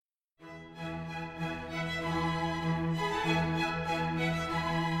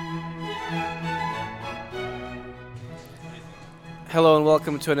Hello and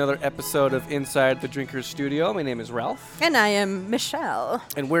welcome to another episode of Inside the Drinker's Studio. My name is Ralph. And I am Michelle.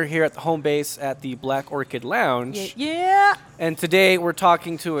 And we're here at the home base at the Black Orchid Lounge. Yeah. And today we're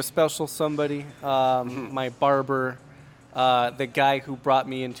talking to a special somebody, my barber, the guy who brought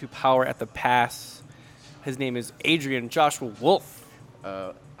me into power at the pass. His name is Adrian Joshua Wolf.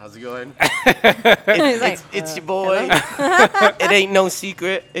 How's it going? It's your boy. It ain't no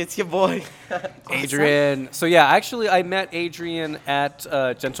secret. It's your boy. Adrian. So yeah, actually I met Adrian at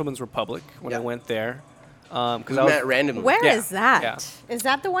Gentleman's Republic when I Yeah. went there. We met randomly. Where Yeah, is that? yeah. Is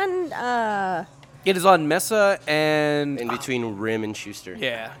that the one? It is on Mesa and... In between Rim and Schuster.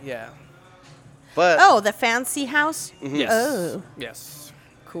 Yeah. But Oh, the fancy house? Yes. Oh. Yes.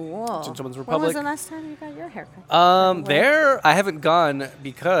 Cool. Gentleman's When Republic. was the last time you got your haircut? There, I haven't gone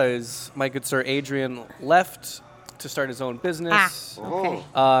because my good sir Adrian left to start his own business. Okay.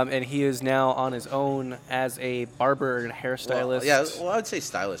 And he is now on his own as a barber and hairstylist. well, I would say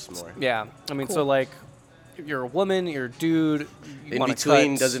stylist more. Yeah. I mean, Cool. so like, if you're a woman, you're a dude. You In want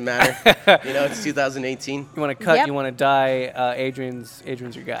between cut, doesn't matter. It's 2018. You want to cut. Yep. You want to dye. Adrian's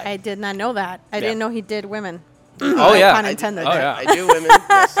your guy. I did not know that. I didn't know he did women. Oh yeah. Pun intended. Oh, yeah. I do women.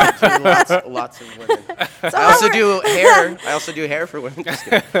 Yes, I do lots of women. I also do hair. I also do hair for women. Just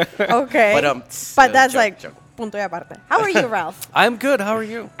kidding. Okay. But that's joke, like joke. punto y aparte. How are you, Ralph? I'm good. How are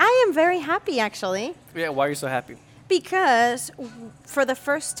you? I am very happy, actually. Yeah. Why are you so happy? Because for the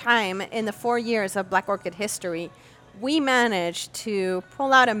first time in the 4 years of Black Orchid history, we managed to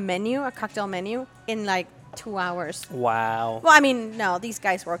pull out a cocktail menu, in like 2 hours. Wow. Well, I mean, no, these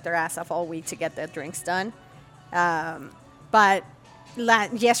guys worked their ass off all week to get their drinks done. But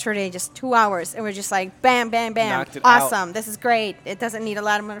yesterday, just 2 hours, and we're just like, bam, bam, bam. Knocked it awesome. out. This is great. It doesn't need a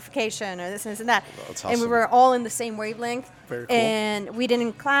lot of modification or this and that. That's And we awesome. were all in the same wavelength. Very cool. And we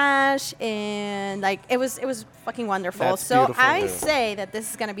didn't clash, and like it was fucking wonderful. That's so beautiful. I Yeah. say that this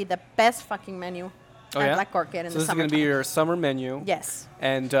is gonna be the best fucking menu Oh, at yeah? Black Orchid in So the this is summer. going to be your summer menu. Yes.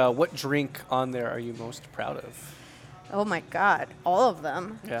 And what drink on there are you most proud of? Oh my God, all of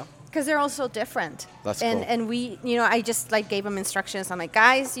them. Yeah. Because they're all so different. That's and cool. And we, I just like gave them instructions. I'm like,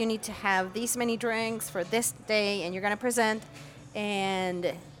 guys, you need to have these many drinks for this day, and you're gonna present.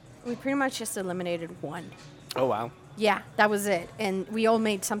 And we pretty much just eliminated one. Oh, wow. Yeah, that was it. And we all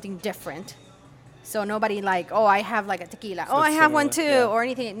made something different. So nobody like, oh, I have like a tequila. So Oh, I it's have one too, similar, yeah. or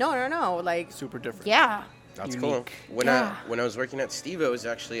anything. No. Like, Super different. yeah. That's Unique. cool. When I was working at Steve-O's,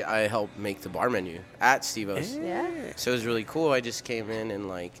 actually, I helped make the bar menu at Steve-O's. Yeah. So it was really cool. I just came in and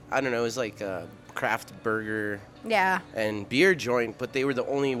it was like a craft burger Yeah. and beer joint, but they were the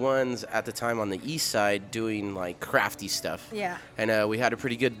only ones at the time on the east side doing like crafty stuff. Yeah. And we had a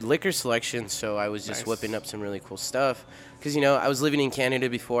pretty good liquor selection, so I was just Nice. whipping up some really cool stuff. Because, I was living in Canada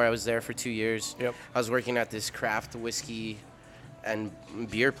before. I was there for 2 years. Yep. I was working at this craft whiskey and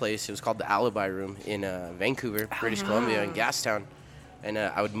beer place. It was called the Alibi Room in Vancouver, British Columbia, in Gastown. And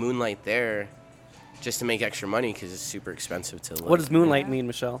I would moonlight there just to make extra money because it's super expensive to live. What does moonlight mean,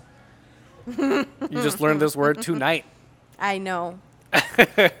 Michelle? You just learned this word tonight. I know.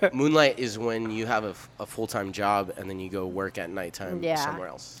 Moonlight is when you have a full-time job and then you go work at nighttime Yeah. somewhere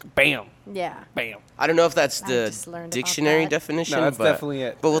else. Bam. Yeah. Bam. I don't know if that's I the just learned about dictionary that. definition, No, that's but, definitely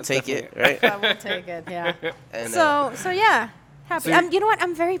it. but we'll That's take it, definitely right? But we'll take it. Yeah. And, So yeah, happy. So You know what?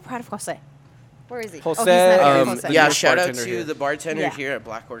 I'm very proud of Jose. Where is he? Jose, Oh, he's not here. um, Jose. the yeah, newest shout out bartender to here. the bartender Yeah. here at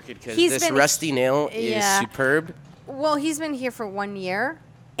Black Orchid because He's this been- rusty nail is Yeah. superb. Well, he's been here for 1 year,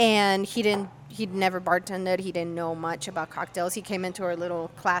 and he'd never bartended. He didn't know much about cocktails. He came into our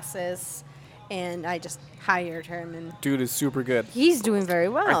little classes, and I just hired him, and Dude is super good. he's doing very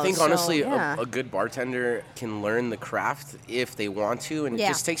well. I think so, honestly, yeah. a good bartender can learn the craft if they want to, and Yeah. it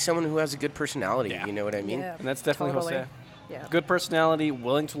just takes someone who has a good personality. Yeah. You know what I mean? Yeah, And that's definitely totally. Jose. Yeah. Good personality,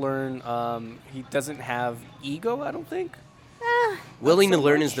 willing to learn. He doesn't have ego, I don't think. Willing so to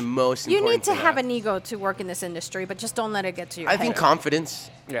learn much. is the most You important need to thing. have an ego to work in this industry, but just don't let it get to your I head. think confidence.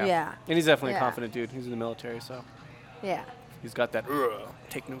 Yeah. And he's definitely a Yeah. confident dude. He's in the military, so Yeah. he's got that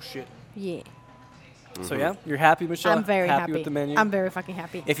take no shit. Yeah. So yeah, you're happy, Michelle? I'm very happy. with the menu? I'm very fucking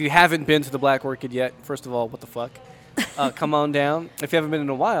happy. If you haven't been to the Black Orchid yet, first of all, what the fuck? Come on down. If you haven't been in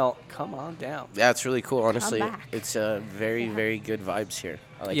a while, come on down. Yeah, it's really cool. Honestly, back. it's very, very good vibes here.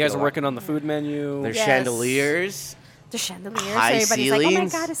 I like You guys it a are lot. working on the food menu. There's Yes. chandeliers. The chandeliers. High Everybody's like, oh my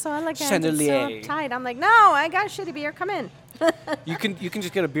ceilings. God, it's so elegant. Chandelier. It's so tight. I'm like, no, I got a shitty beer. Come in. You can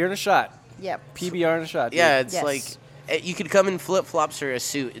just get a beer and a shot. Yep. PBR and a shot. Dude. Yeah, it's Yes. like you could come in flip flops or a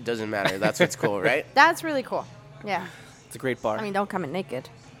suit. It doesn't matter. That's what's cool, right? That's really cool. Yeah. It's a great bar. I mean, don't come in naked.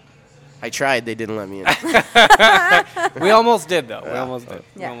 I tried. They didn't let me in. We almost did, though. We almost did.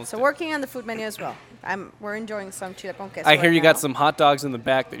 We Yeah. almost So did. working on the food menu as well. We're enjoying some chile con queso. I hear right you got now. some hot dogs in the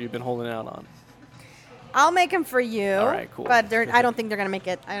back that you've been holding out on. I'll make them for you. All right, cool. But I don't think they're gonna make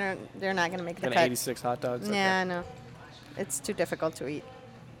it. They're not gonna make the Kind of cut. 86 hot dogs. Okay. Yeah, no. It's too difficult to eat.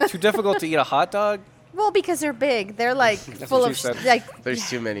 Too difficult to eat a hot dog? Well, because they're big. They're like full what of she said. like. There's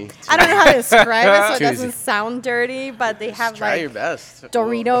too many. I don't know how to describe it, so it Too doesn't easy. sound dirty. But they have Try like your best.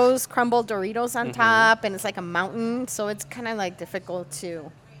 Doritos, crumbled Doritos Mm-hmm. on top, and it's like a mountain. So it's kind of like difficult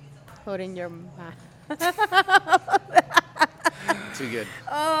to put in your mouth. Too good.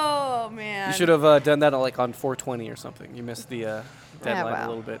 Oh man. You should have done that like on 420 or something. You missed the deadline a well.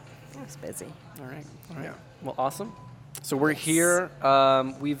 little bit. I was busy. All right. All right. Yeah. Well, awesome. So we're here.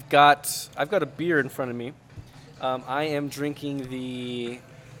 I've got a beer in front of me. I am drinking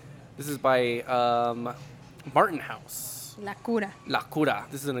this is by Martin House. La cura. La Cura.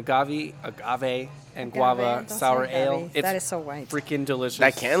 This is an agave and guava Agave, don't sour say ale. agave. It's That is so white. freaking delicious.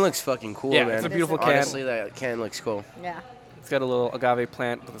 That can looks fucking cool, Yeah, man. it's a It is beautiful a can. Honestly, that can looks cool. Yeah. It's got a little agave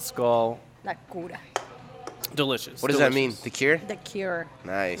plant with a skull. La cura. Delicious. What does that mean? delicious. The cure? The cure.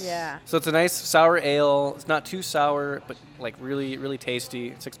 Nice. Yeah. So it's a nice sour ale. It's not too sour, but like really, really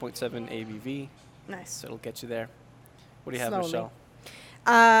tasty. 6.7 ABV. Nice. So it'll get you there. What do you have, Slowly. Michelle?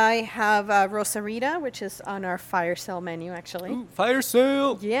 I have Rosarita, which is on our fire sale menu, actually. Ooh, fire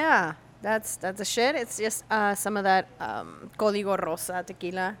sale. Yeah, that's a shit. It's just some of that Código Rosa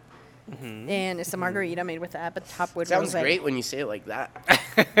tequila, and it's a margarita made with that, but topped with Sounds rosé. great when you say it like that.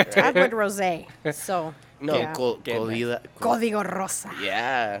 Topped with rosé. So No, yeah. Código Rosa.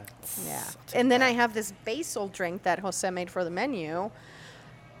 Yeah. Yeah. And then I have this basil drink that Jose made for the menu,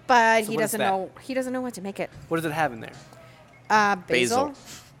 but So he what is doesn't that? know. He doesn't know what to make it. What does it have in there? Basil.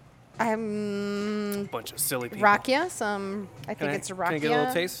 Bunch of silly people. Rakia, I Can think I- it's can Rakia. I get a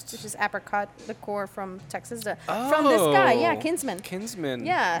little taste? Which is apricot liqueur from Texas. From this guy, yeah, Kinsman. Kinsman.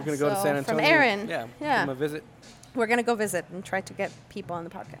 Yeah, We're gonna go to so San from Antonio. Aaron. Yeah. Yeah. Give him a visit. We're gonna go visit and try to get people on the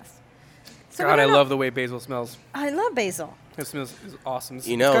podcast. So God, we I don't know- love the way basil smells. I love basil. It smells is awesome. It's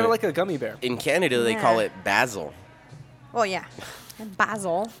You know, kind of like a gummy bear. In Canada, they call Yeah. it basil. Oh yeah, and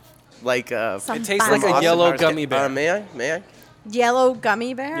basil. Like Some It tastes like a basil. yellow gummy bear. May I? May I? Yellow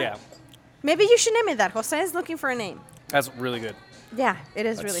gummy bear. Yeah, Maybe you should name it that. Jose is looking for a name. that's really good. Yeah, it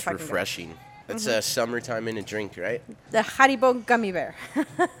is That's really fucking refreshing. It's Mm-hmm. summertime in a drink, right? good. The Haribo gummy bear.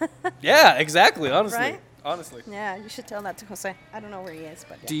 Yeah, exactly. Honestly, Right? honestly, Yeah, you should tell that to Jose. I don't know where he is,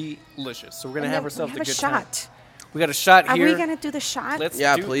 but yeah. delicious. So we're gonna And have then ourselves we a have good a time. shot. We got a shot Are here. we gonna do the shot? Let's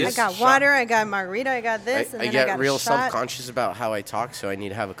Yeah, do please. I this. got Shot. water. I got margarita. I got this, and I then get I got real a shot. self-conscious about how I talk, so I need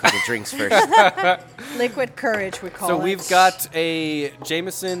to have a couple drinks first. Liquid courage, we call So it. we've got a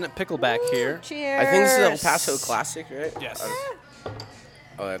Jameson pickleback here. Cheers. I think this is El Paso Classic, right? Yes.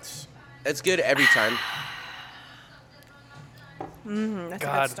 Oh, that's good every time. That's a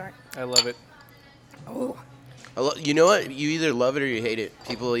God, good start. I love it. Oh, You know what? You either love it or you hate it.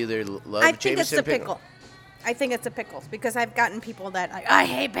 People either love I think it's Jameson the pickle. I think it's the pickles because I've gotten people that I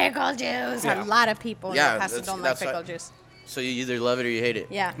hate pickle juice. Yeah. A lot of people in Yeah, El Paso that's- don't like that's pickle what- juice. So you either love it or you hate it.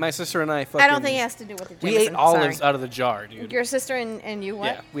 Yeah. My sister and I fucking. I don't think it has to do with the We Jameson. ate olives Sorry. out of the jar, dude. Your sister and you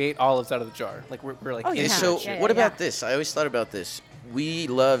what? Yeah, we ate olives out of the jar. Like we're like. Oh, you into have. So that Yeah, shit. what yeah. about this? I always thought about this. We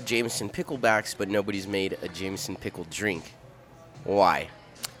love Jameson picklebacks, but nobody's made a Jameson pickle drink. Why?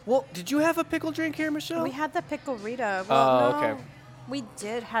 Well, did you have a pickle drink here, Michelle? We had the pickle Rita. Oh, Well, no, okay. We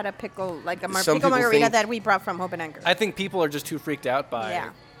did had a pickle, like a Some pickle people margarita think- that we brought from Hope and Anchor. I think people are just too freaked out by Yeah.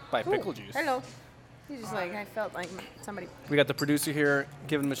 by Ooh, pickle juice. Hello. He's just like, I felt like somebody. We got the producer here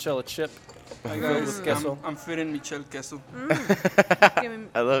giving Michelle a chip. How you feeling with queso? I'm feeding Michelle queso. Giving,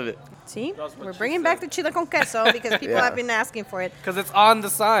 I love it. see? That's what We're she bringing back the chile con queso because people Yeah. have been asking for it. Because it's on the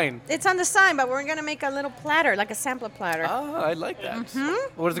sign. It's on the sign, but we're going to make a little platter, like a sampler platter. Oh, I like that.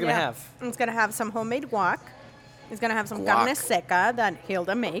 What is it gonna Yeah. have? It's going to have some homemade guac. It's going to have some Guac. carne seca that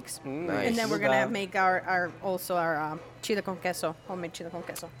Hilda makes. Nice. And then we're Hilda. going to make our chile con queso, homemade chile con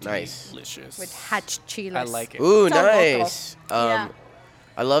queso. Nice. Delicious. With hatch chiles. I like it. Ooh, It's all local. nice. Yeah.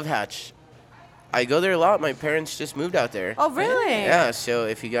 I love Hatch. I go there a lot. My parents just moved out there. Oh, really? Yeah, so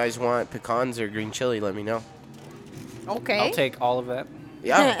if you guys want pecans or green chili, let me know. Okay. I'll take all of that.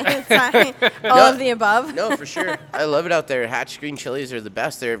 Yeah. It's like all No. of the above. No, for sure. I love it out there. Hatch green chilies are the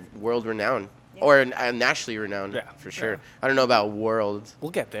best. They're world renowned. Or nationally renowned, Yeah. for sure. Yeah. I don't know about world.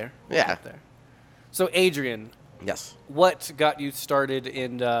 We'll get there. Yeah. Get there. So, Adrian, Yes. what got you started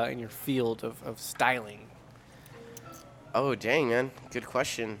in your field of styling? Oh, dang, man. Good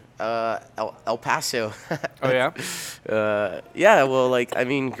question. El Paso. Oh yeah. Yeah, well, like, I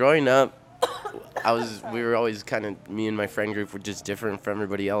mean, growing up, we were always kind of, me and my friend group were just different from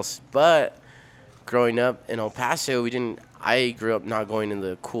everybody else. But growing up in El Paso, I grew up not going to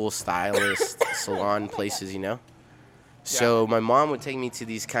the cool stylist salon places, you know? So my mom would take me to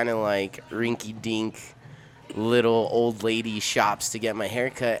these kind of like rinky-dink little old lady shops to get my hair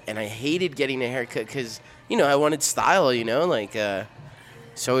cut. And I hated getting a haircut because, you know, I wanted style, you know? Like,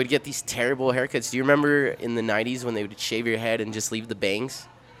 so I would get these terrible haircuts. Do you remember in the 90s when they would shave your head and just leave the bangs?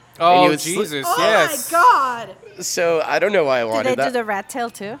 Oh, Jesus, Oh yes. my God! So I don't know why I Did wanted they that. do the rat tail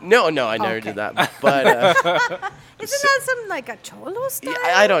too? No, I never Okay. did that. But Isn't that some like a cholo style?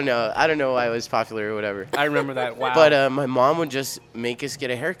 I don't know. I don't know why it was popular or whatever. I remember that. Wow. But my mom would just make us get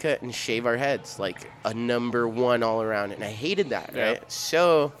a haircut and shave our heads like a number one all around, and I hated that. Yeah. Right.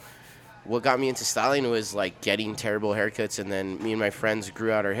 So what got me into styling was like getting terrible haircuts, and then me and my friends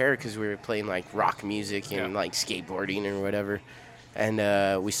grew out our hair because we were playing like rock music and like skateboarding or whatever.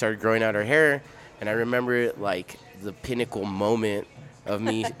 And we started growing out our hair, and I remember like the pinnacle moment of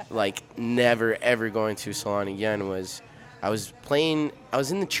me like never ever going to a salon again was I was in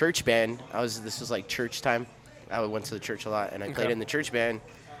the church band. This was like church time. I went to the church a lot, and I played in the church band,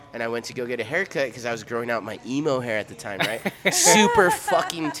 and I went to go get a haircut because I was growing out my emo hair at the time, right? Super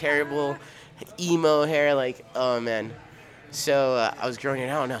fucking terrible emo hair, like, oh man. So I was growing it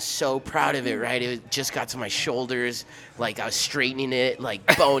out, and I was so proud of it, right? It just got to my shoulders. Like, I was straightening it,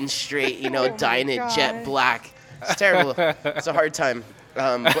 like, bone straight, you know, dyeing it jet black. It's terrible. It's a hard time.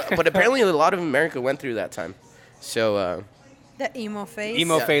 But apparently a lot of America went through that time. So The emo face.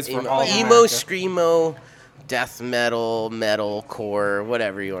 Emo phase for all emo, America. screamo, death metal core,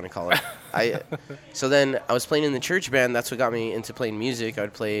 whatever you want to call it. So then I was playing in the church band. That's what got me into playing music. I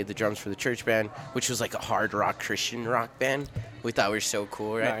would play the drums for the church band, which was like a hard rock Christian rock band. We thought we were so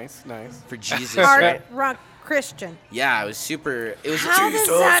cool, right? Nice. For Jesus, Hard right? rock Christian. Yeah, it was super. It was How does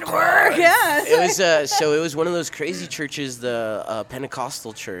that work? Yes. It was one of those crazy churches, the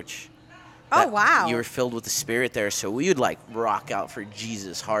Pentecostal church. Oh that wow. You were filled with the Spirit there, so we would like rock out for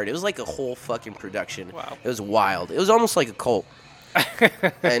Jesus hard. It was like a whole fucking production. Wow. It was wild. It was almost like a cult.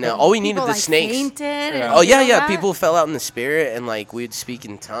 And all we needed People, the like, snakes. fainted and Oh yeah, all yeah. that? People fell out in the Spirit, and like we'd speak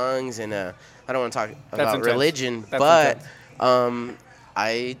in tongues. And I don't want to talk about intense. religion, That's but intense.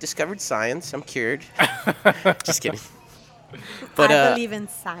 I discovered science. I'm cured. Just kidding. But I believe in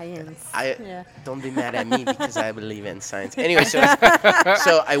science. Yeah. don't be mad at me because I believe in science. Anyway, so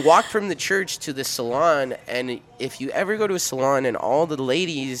I walked from the church to the salon, and if you ever go to a salon and all the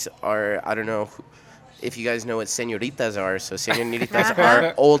ladies are, I don't know if you guys know what señoritas are. So señoritas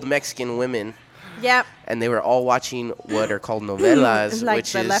are old Mexican women, Yep. and they were all watching what are called novelas, Like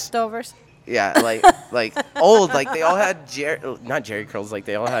which the is leftovers. yeah, like old, like they all had not Jerry curls, like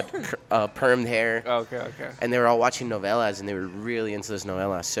they all had permed hair. Okay. And they were all watching novelas, and they were really into this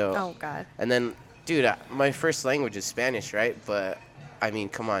novela. So, Oh God. and then, dude, my first language is Spanish, right? But, I mean,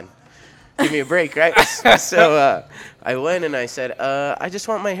 come on. Give me a break, right? So, I went and I said, I just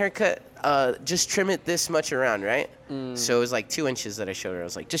want my haircut, just trim it this much around, right? So it was like 2 inches that I showed her. I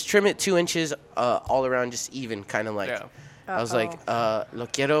was like, just trim it 2 inches all around, just even, kind of like. Yeah. I was like, lo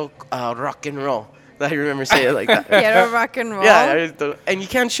quiero rock and roll. I remember saying it like that. Quiero rock and roll. Yeah, and you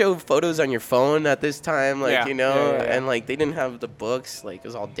can't show photos on your phone at this time, like, Yeah, you know, yeah. and like they didn't have the books, like it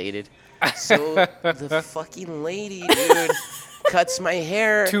was all dated. So the fucking lady, dude, cuts my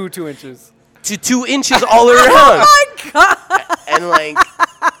hair 2 inches. to 2 inches all around, Oh my God. and like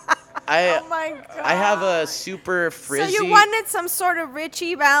Oh my God. I have a super frizzy. So you wanted some sort of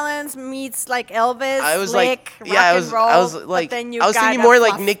Richie Valens meets like Elvis. I was slick, like, yeah, rock and roll, I was but like, then you I was got thinking a more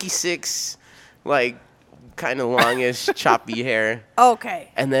like fluff- Nikki Sixx, like kind of longish, choppy hair. Okay.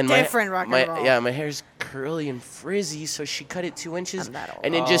 And then different rock and roll. Yeah, my hair's curly and frizzy, so she cut it 2 inches, I'm that old.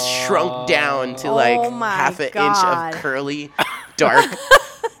 and it just shrunk down to like Oh my half an God. inch of curly, dark,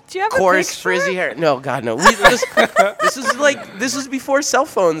 Do you have coarse, a picture? frizzy hair. No, God, no. This was before cell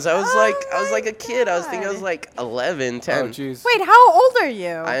phones. I was like a kid. I was thinking I was God. like 11, 10. Oh, jeez. Wait, how old are you?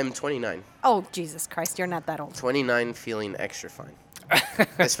 I am 29. Oh, Jesus Christ, you're not that old. 29, feeling extra fine,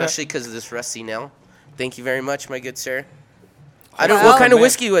 especially because of this rusty nail. Thank you very much, my good sir. I don't. Well, What kind of man.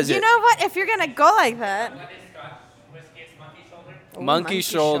 whiskey was it? You know what? If you're gonna go like that, Ooh, Monkey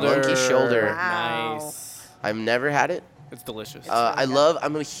shoulder. Monkey shoulder. Wow. Nice. I've never had it. It's delicious.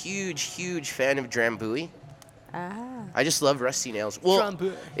 I'm a huge fan of Drambuie. Ah. I just love rusty nails. Well,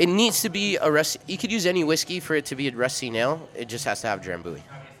 Drambuie. it needs to be a rusty. You could use any whiskey for it to be a rusty nail. It just has to have Drambuie. It's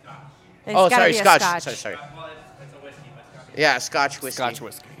Oh, gotta sorry, be a Scotch. Sorry. Yeah, Scotch whiskey. Scotch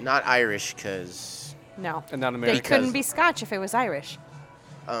whiskey. Not Irish, because No. And not They American. couldn't be Scotch if it was Irish.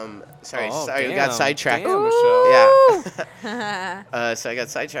 Sorry, Oh, we got damn. sidetracked. Damn, Michelle. Yeah. So I got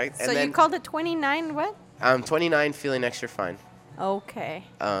sidetracked, So and you then called it 29 what? I'm 29, feeling extra fine. Okay.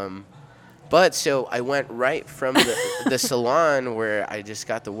 But so I went right from the salon where I just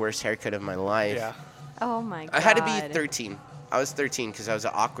got the worst haircut of my life. Yeah. Oh my god. I had to be 13. I was 13 because I was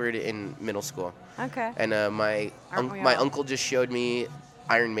awkward in middle school. Okay. And my Aren't we my all? uncle just showed me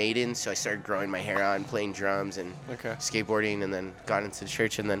Iron Maiden, so I started growing my hair out and playing drums and Okay. skateboarding, and then got into the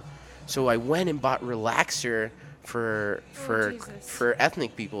church, and then so I went and bought relaxer for Jesus.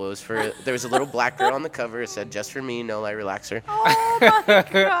 ethnic people. It was there was a little black girl on the cover. It said just for me, no lie relaxer. Oh my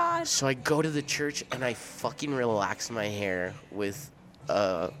god. So I go to the church and I fucking relax my hair with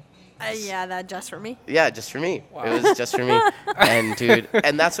Yeah, that just for me. yeah, just for me. Wow. It was just for me. And dude,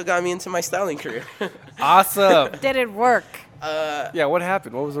 and that's what got me into my styling career. Awesome. Did it work? Yeah, what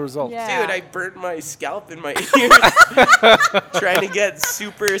happened? What was the result? Yeah. Dude, I burnt my scalp and my ears trying to get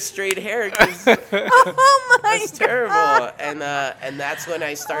super straight hair because Oh my it's terrible. And that's when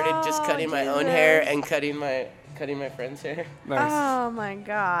I started just Oh, cutting my own hair Jesus. and cutting my friend's hair. Nice. Oh my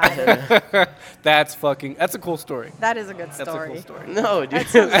god. That's a cool story. That is a good That's story. a cool story. No, dude.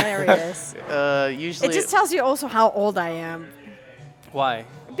 That's hilarious. Usually. It just tells you also how old I am. Why?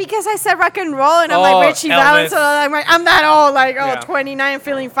 Because I said rock and roll and I'm Oh, like Richie Valens, Elvis. so I'm that old, like Yeah. 29,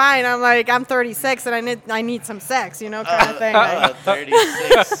 feeling fine. I'm like I'm 36 and I need some sex, kind of thing. Like,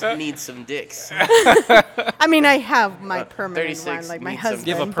 36 needs some dicks. I mean, I have my permanent 36 one, like my needs some- husband.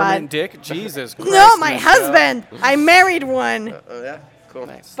 You have a but- permanent dick? Jesus Christ. No, my Michelle. husband. I married one, Oh yeah, cool.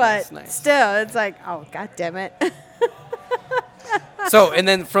 Nice, but nice. still, it's like, oh god damn it. So, and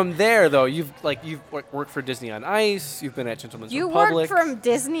then from there, though, you've worked for Disney on Ice. You've been at Gentleman's You Republic. work from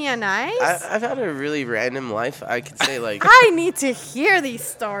Disney on Ice? I've had a really random life. I could say like. I need to hear these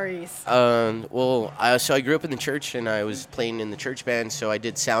stories. So I grew up in the church and I was playing in the church band, so I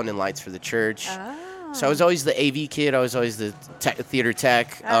did sound and lights for the church. So I was always the AV kid. I was always the theater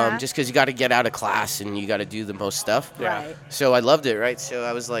tech, Uh-huh. just because you got to get out of class and you got to do the most stuff. Yeah. Right. So I loved it, right? So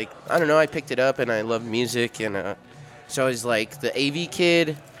I was like, I don't know, I picked it up and I loved music, and so I was like the AV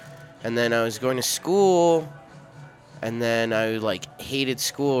kid, and then I was going to school, and then I like hated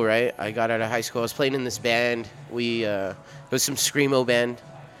school, right? I got out of high school. I was playing in this band. It was some screamo band,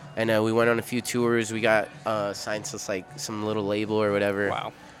 and we went on a few tours. We got signed to like some little label or whatever.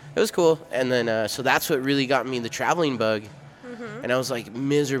 Wow. It was cool. And then, so that's what really got me the traveling bug. And I was like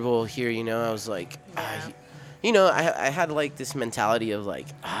miserable here, I was like, I had like this mentality of like,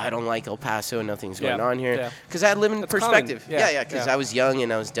 I don't like El Paso, nothing's going Yeah, on here. yeah. Because I had limited That's common. perspective. Yeah, Yeah, because yeah. I was young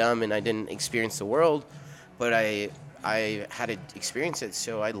and I was dumb and I didn't experience the world. But I had to experience it.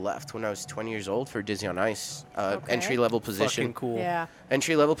 So I left when I was 20 years old for Disney on Ice. Okay. Entry-level position. Fucking cool. Yeah.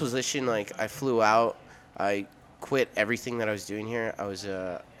 Entry-level position, like I flew out. I quit everything that I was doing here. I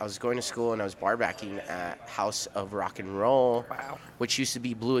was going to school and I was barbacking at House of Rock and Roll, Wow. which used to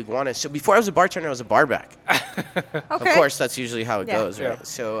be Blue Iguana. So before I was a bartender, I was a barback. Of Okay. course, that's usually how it Yeah. goes, right? Yeah.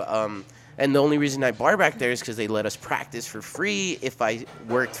 So, and the only reason I barbacked there is because they let us practice for free if I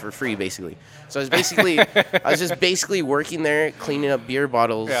worked for free, basically. So I was just basically working there, cleaning up beer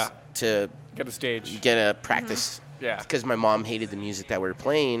bottles Yeah. to Get a stage. get a practice. Yeah. Because my mom hated the music that we were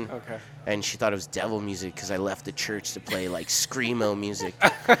playing. Okay. And she thought it was devil music because I left the church to play like screamo music.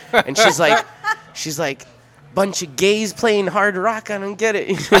 And she's like, bunch of gays playing hard rock. I don't get it.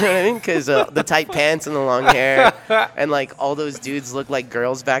 You know what I mean? Because the tight pants and the long hair, and like all those dudes look like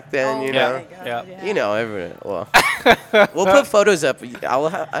girls back then. Oh you my know. Yeah. God, You know, everyone. Well, we'll put photos up.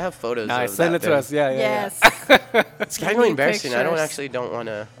 I have photos. Nice. Of Send that it to thing. us. Yeah, yeah. Yes. It's kind of need embarrassing. I pictures. don't want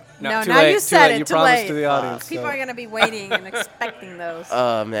to. No, too now late, you too said late. it. You Too promised late. to the audience. People so. are gonna be waiting and expecting those.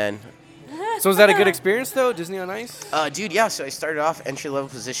 Oh man. So was that a good experience though, Disney on Ice? Dude, yeah. So I started off entry-level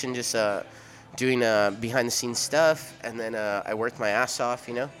position, just doing behind-the-scenes stuff, and then I worked my ass off,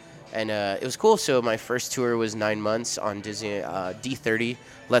 and it was cool. So my first tour was 9 months on Disney D30,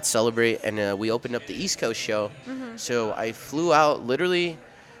 Let's Celebrate, and we opened up the East Coast show. So I flew out, literally,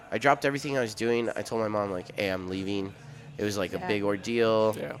 I dropped everything I was doing. I told my mom, like, hey, I'm leaving. It was like a Yeah. big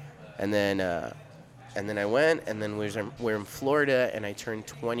ordeal. Yeah. And then I went, and then we're in Florida, and I turned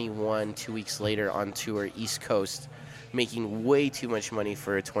 21 2 weeks later on tour East Coast, making way too much money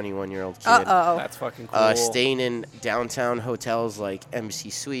for a 21-year-old kid. Uh-oh. That's fucking cool. Staying in downtown hotels like Embassy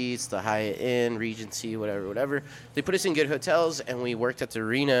Suites, the Hyatt Inn, Regency, whatever. They put us in good hotels, and we worked at the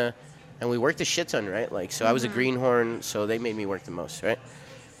arena, and we worked a shit ton, right? Like, so I was a greenhorn, so they made me work the most, right?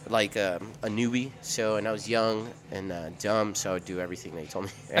 like a newbie. So, and I was young and dumb, so I would do everything they told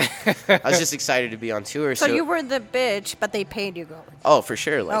me. I was just excited to be on tour. So you were the bitch, but they paid you going. Oh, for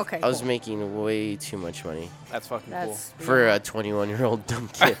sure. Like, Okay, I was cool. making way too much money That's fucking That's for a 21-year-old dumb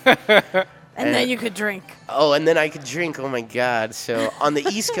kid. and then you could drink. Oh, and then I could drink. Oh my God. So on the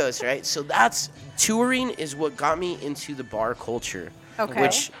East Coast, right? So that's touring is what got me into the bar culture. Okay.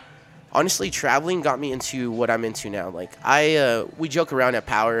 Which honestly, traveling got me into what I'm into now. Like we joke around at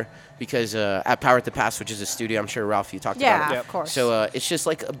Power because at Power at the Pass, which is a studio, I'm sure Ralph, you talked about Yeah, it. Yep. of course. So it's just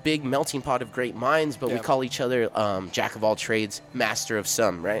like a big melting pot of great minds, but we Yep. call each other jack of all trades, master of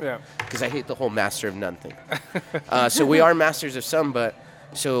some, right? Yeah. Because I hate the whole master of none thing. So we are masters of some, but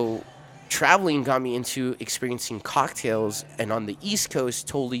so traveling got me into experiencing cocktails, and on the East Coast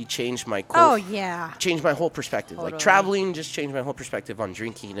totally changed my Oh yeah. changed my whole perspective. Totally. Like traveling just changed my whole perspective on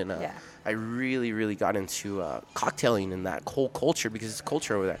drinking, and Yeah. I really, really got into cocktailing and that whole culture because it's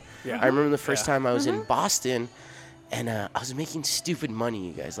culture over there. Yeah. I remember the first Yeah. time I was in Boston, and I was making stupid money,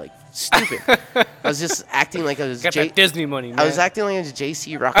 you guys, like stupid. I was just acting like I was Got that Disney money, man. I was acting like I was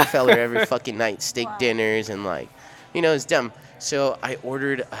J.C. Rockefeller every fucking night, steak dinners and like, it's dumb. So I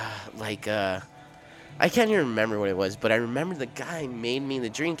ordered I can't even remember what it was, but I remember the guy made me the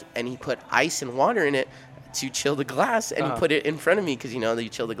drink and he put ice and water in it to chill the glass, and he put it in front of me because that you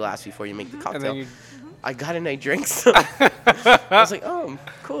chill the glass before you make the And cocktail. then you, I got it and I drank some. I was like, oh,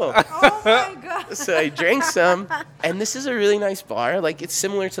 cool. Oh my god. So I drank some, and this is a really nice bar. Like, it's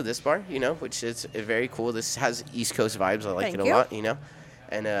similar to this bar, which is very cool. This has East Coast vibes. I like Thank it a you. lot,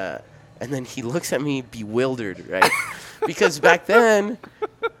 And then he looks at me bewildered, right? Because back then,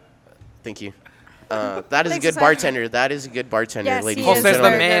 thank you. That is a Thanks, good Simon. bartender. That is a good bartender, Yes, ladies he and is Jose's the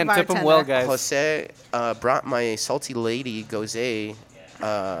very gentlemen. good man. Tip him well, bartender. guys. Jose brought my salty lady Gose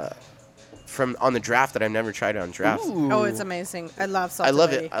from on the draft that I've never tried on draft. Ooh. Oh, it's amazing. I love salty I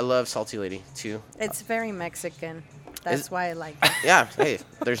love lady. it. I love salty lady too. It's very Mexican. That's Is- why I like it. Yeah. Hey,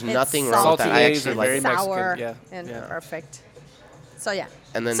 there's nothing It's wrong with salty. that. I Ladies actually are like very it. Mexican, sour yeah, and yeah. perfect. So yeah.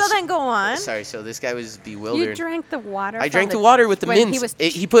 And then so then go on. Sorry. So this guy was You bewildered. drank the water. I from drank the water with the when mint. He was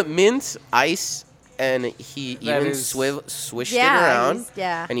He put mint, ice, and he That even is- swished Yeah, it around.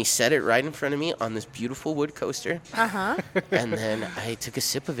 yeah. And he set it right in front of me on this beautiful wood coaster. Uh-huh. And then I took a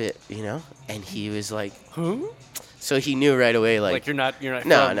sip of it, and he was like, Who? so he knew right away, Like you're not. no, from,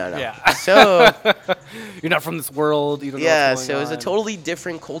 no, no. Yeah. So You're not from this world. You don't know yeah, what's so it going was a on. totally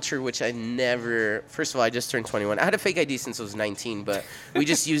different culture, which I never. First of all, I just turned 21. I had a fake ID since I was 19, but we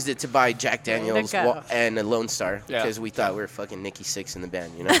just used it to buy Jack Daniels go. and a Lone Star Yeah. because we thought we were fucking Nikki Sixx in the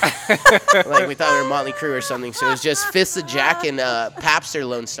band, like we thought we were Motley Crue or something. So it was just Fists of Jack and Pabst or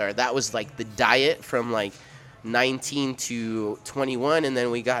Lone Star. That was like the diet from like 19 to 21, and then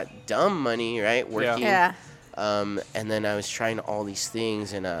we got dumb money, right? Working. Yeah. And then I was trying all these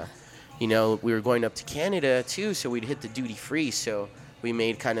things, and we were going up to Canada too, so we'd hit the duty free. So we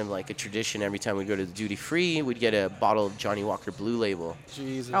made kind of like a tradition every time we go to the duty free, we'd get a bottle of Johnny Walker Blue Label.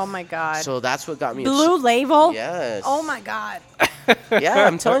 Jesus. Oh my god. So that's what got me. Blue label? Yes. Oh my god. Yeah,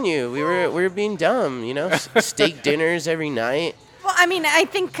 I'm telling you, we were being dumb. Steak dinners every night. Well, I mean, I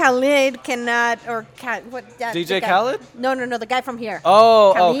think Khalid cannot, or that, DJ the guy- Khaled? No, the guy from here.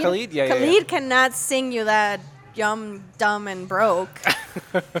 Oh, Khalid. Yeah, yeah, Khalid yeah. cannot sing you that young, dumb, and broke.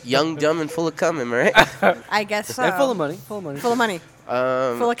 Young, dumb, and full of cum, am I right? I guess so. And full of money. Full of money. Full of money.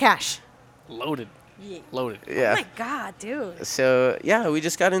 Full of cash. Loaded. Yeah. Loaded. Yeah. Oh my god, dude. So yeah, we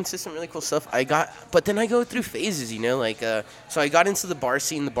just got into some really cool stuff. But then I go through phases, so I got into the bar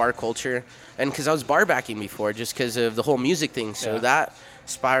scene, the bar culture, and because I was bar backing before, just because of the whole music thing. So Yeah. that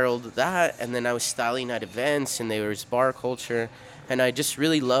spiraled that, and then I was styling at events, and there was bar culture, and I just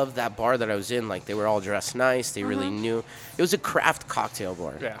really loved that bar that I was in. Like they were all dressed nice, they really knew. It was a craft cocktail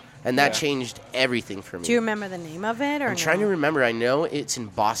bar, Yeah. and that Yeah. changed everything for me. Do you remember the name of it, or I'm trying to no? remember. I know it's in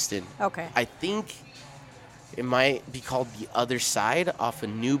Boston. Okay. I think it might be called The Other Side off of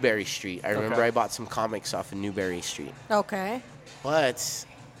Newberry Street. I remember Okay. I bought some comics off of Newberry Street. Okay. But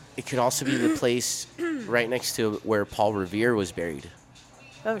it could also be the place right next to where Paul Revere was buried.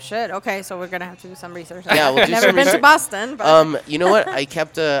 Oh shit. Okay, so we're gonna have to do some research. Yeah, we'll do Never some been to research. Boston, but You know what? I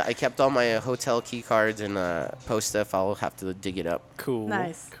kept all my hotel key cards and post stuff. I'll have to dig it up. Cool.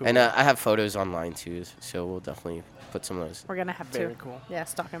 Nice. Cool. And I have photos online too, so we'll definitely put some of those. we're gonna have to. Very cool. Yeah,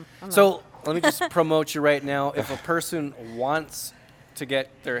 stalk him. So let me just promote you right now. If a person wants to get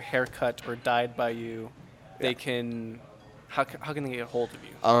their hair cut or dyed by you, they can. How can they get a hold of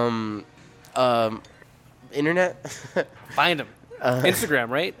you? Internet. Find them. Instagram,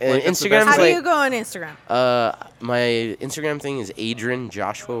 right? Instagram's that's the best how do way. you go on Instagram? My Instagram thing is Adrian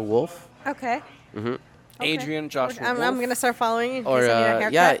Joshua Wolf. Okay. Okay. Adrian Joshua I'm Wolf. gonna start following you. in Or case I need a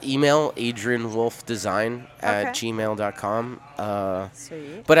haircut. yeah, email adrianwolfdesign at Okay. gmail.com.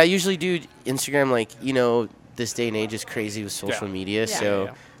 Sweet. But I usually do Instagram, like, this day and age is crazy with social Yeah. media, Yeah. so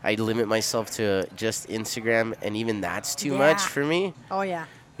Yeah. I limit myself to just Instagram, and even that's too much Yeah. for me, Oh yeah.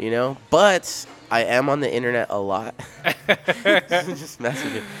 But I am on the internet a lot. Just messing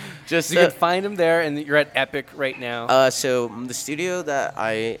with you. Just You can find him there, and you're at Epic right now. so the studio that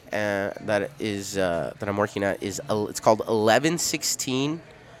that I'm working at it's called 1116,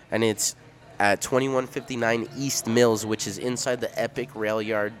 and it's at 2159 East Mills, which is inside the Epic Rail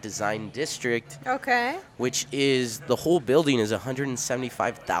Yard Design District, Okay. which is the whole building is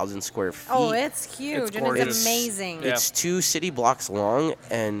 175,000 square feet. Oh, it's huge and gorgeous. it's amazing. Yeah. It's 2 city blocks long,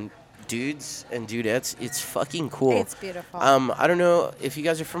 and dudes and dudettes, it's fucking cool. It's beautiful. I don't know if you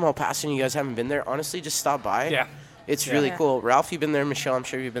guys are from El Paso and you guys haven't been there. Honestly, just stop by. Yeah. It's Yeah. really Yeah. cool. Ralph, you've been there. Michelle, I'm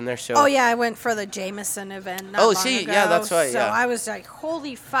sure you've been there. So. Oh yeah, I went for the Jameson event. Not Oh, long see, ago, yeah, that's right, So yeah. I was like,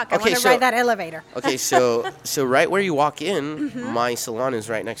 holy fuck! I Okay, want to so- ride that elevator. Okay, so right where you walk in, Mm-hmm. my salon is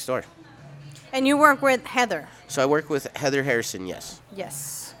right next door. And you work with Heather. So I work with Heather Harrison. Yes.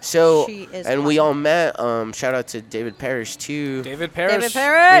 Yes. So She is and we awesome. all met. Shout out to David Parrish too. David Parrish. David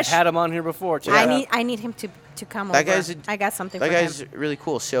Parrish. We've had him on here before. Check I it need out. I need him to come That over. guy's a- I got something That for guy's him. really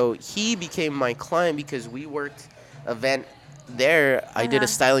cool. So he became my client because we worked event there. I did a Uh-huh.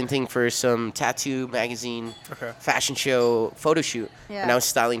 styling thing for some tattoo magazine, Okay. fashion show, photo shoot, and Yeah. I was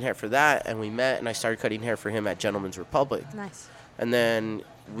styling hair for that. And we met, and I started cutting hair for him at Gentleman's Republic. Nice. And then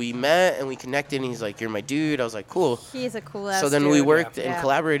we met and we connected, and he's like, "You're my dude." I was like, "Cool." He's a cool ass So then dude. we worked Yeah. and Yeah.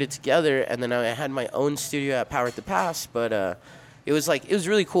 collaborated together, and then I had my own studio at Power at the Pass. But it was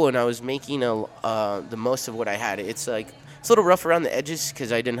really cool, and I was making the most of what I had. It's a little rough around the edges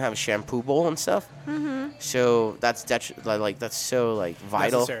because I didn't have a shampoo bowl and stuff. Mm-hmm. So that's so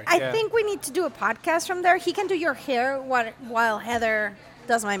vital. Necessary. I Yeah. think we need to do a podcast from there. He can do your hair while Heather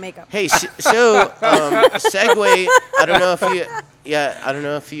does my makeup. Hey, so segue. I don't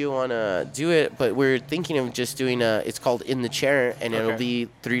know if you want to do it, but we're thinking of just doing it's called In the Chair, and it'll Okay. be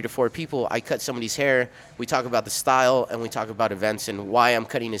 3 to 4 people. I cut somebody's hair. We talk about the style, and we talk about events and why I'm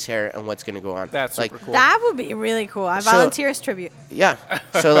cutting his hair and what's going to go on. That's like, super cool. That would be really cool. I So- volunteer as tribute. yeah.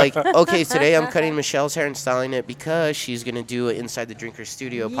 So okay, today I'm cutting Michelle's hair and styling it because she's going to do an Inside the Drinker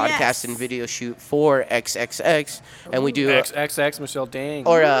Studio podcast Yes. and video shoot for XXX, and we do XXX Michelle Dang.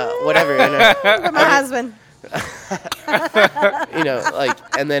 or whatever. And, Look at my husband. and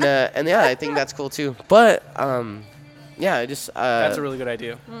yeah, I think that's cool too. But yeah, I just That's a really good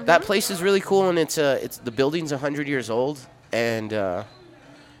idea. that place is really cool, and it's the building's 100 years old, and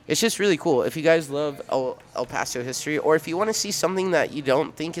it's just really cool. If you guys love El Paso history, or if you want to see something that you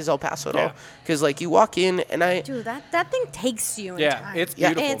don't think is El Paso at all, Yeah. because you walk in and Dude, that thing takes you in Yeah, time. it's Yeah.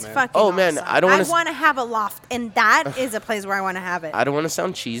 beautiful, It's man. fucking Oh, man, awesome. I don't wanna s- want to have a loft, and that is a place where I want to have it. I don't want to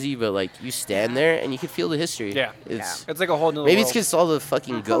sound cheesy, but you stand there and you can feel the history. Yeah. It's It's like a whole new maybe world. it's because all the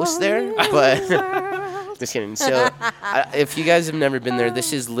fucking ghosts there, but just kidding. So, if you guys have never been there,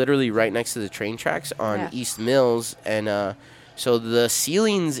 this is literally right next to the train tracks on Yeah. East Mills, and so the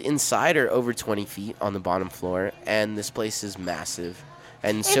ceilings inside are over 20 feet on the bottom floor, and this place is massive.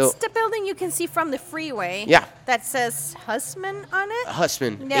 And so, It's the building you can see from the freeway. Yeah. That says Hussman on it.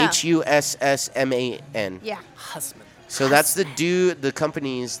 Hussman, Yeah. Hussman. Yeah. husband. So that's the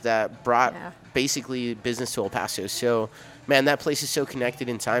companies that brought Yeah. basically business to El Paso. So, man, that place is so connected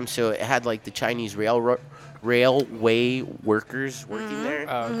in time. So it had the Chinese railway workers working there.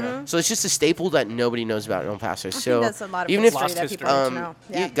 Oh, okay. So it's just a staple that nobody knows about in El Paso. Mm-hmm. I So think that's a lot of even if history Lost that history. people need to know.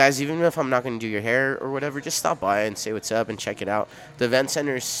 Yeah. guys, even if I'm not going to do your hair or whatever, just stop by and say what's up and check it out. The event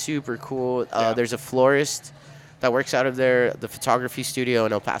center is super cool. Yeah. There's a florist that works out of there, the photography studio,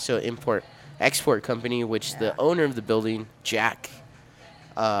 and El Paso Export Company, which the owner of the building, Jack,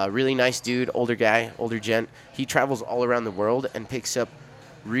 really nice dude, older guy, older gent. He travels all around the world and picks up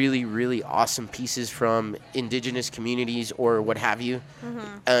really, really awesome pieces from indigenous communities or what have you.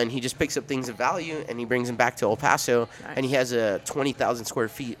 And he just picks up things of value and he brings them back to El Paso. And he has a 20,000 square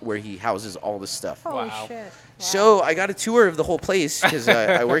feet where he houses all this stuff. Holy Wow. shit. Wow. So I got a tour of the whole place because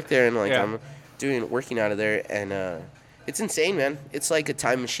I work there and Yeah. I'm working out of there, and it's insane, man. It's like a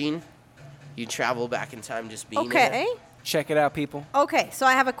time machine. You travel back in time just being in Okay. it. Check it out, people. Okay. So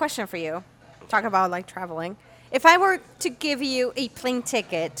I have a question for you. Talk about traveling. If I were to give you a plane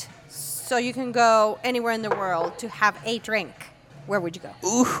ticket so you can go anywhere in the world to have a drink, where would you go?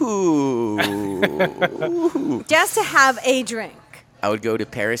 Ooh. Just to have a drink. I would go to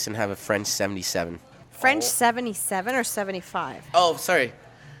Paris and have a French 77. French 77 or 75? Oh, sorry.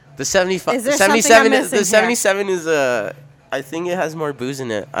 The 75. Is there the something 77. I'm missing The here? 77 is I think it has more booze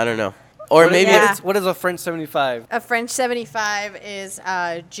in it. I don't know. Or What- maybe Yeah. what is a French 75? A French 75 is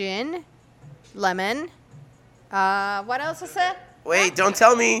gin, lemon. What else is it? wait, don't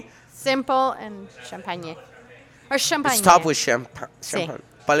tell me. Simple and champagne. Or champagne. It's topped with champagne. Si.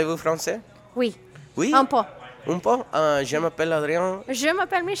 Parlez-vous français? Oui. Oui. Un peu. Un peu. Je m'appelle Adrien. Je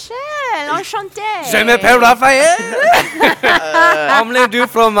m'appelle Michel. Enchanté. Je m'appelle Raphaël. Omelette du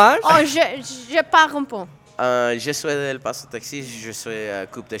fromage. Oh, je parle un peu. Je suis El Paso Texas. Je suis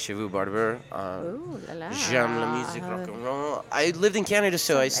coupe de cheveux barber. Ooh la la. J'aime la musique rock and roll. I lived in Canada,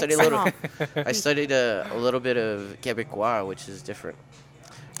 so I studied a little. I studied a little bit of Quebecois, which is different.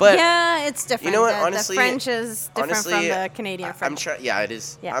 But yeah, it's different. you know what? The Honestly, French is different honestly, from the Canadian I'm French. trying. Yeah, it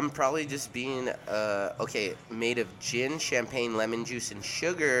is. Yeah. I'm probably just being okay. Made of gin, champagne, lemon juice, and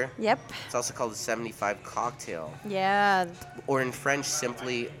sugar. Yep. It's also called a 75 cocktail, Yeah. or in French,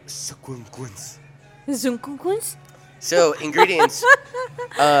 simply sequinquins. Zunkunkuns? So ingredients.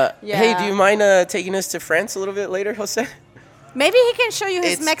 Hey, Yeah. do you mind taking us to France a little bit later, Jose? Maybe he can show you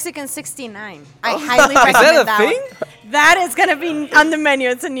his It's- Mexican 69. I highly recommend that a that thing? one. That is gonna be on the menu.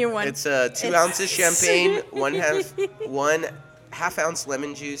 It's a new one. It's 2 ounces champagne, one half ounce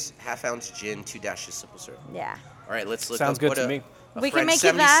lemon juice, half ounce gin, 2 dashes simple syrup. Yeah. All right, let's look Sounds up good what to a, me. a We can French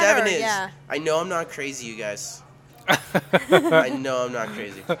make it that, 77 or- is. yeah. I know I'm not crazy, you guys. I know I'm not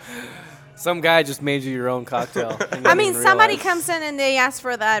crazy. Some guy just made you your own cocktail. and you I didn't mean, even somebody realize. comes in and they ask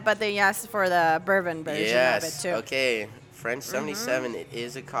for that, but they ask for the bourbon version of it Yes. too. Okay. French 77. It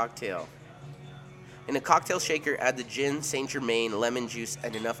is a cocktail. In a cocktail shaker, add the gin, Saint Germain, lemon juice,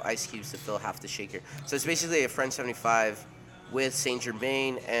 and enough ice cubes to fill half the shaker. So it's basically a French 75 with Saint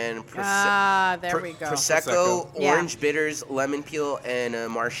Germain and There we go. Prosecco, Yeah. orange bitters, lemon peel, and a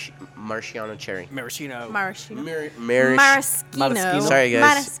Marciano cherry. Maraschino. Maraschino. Maraschino. Maraschino. Sorry, guys.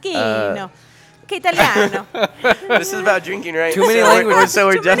 Maraschino. Que italiano. This is about drinking, right? Too many So we're- languages. So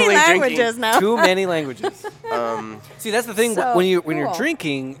we're Too many definitely languages now. Too many languages. drinking. See, that's the thing. So when you're cool.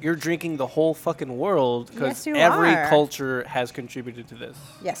 drinking, you're drinking the whole fucking world because Yes, you every are. culture has contributed to this.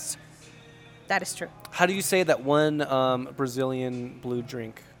 Yes. That is true. How do you say that one Brazilian blue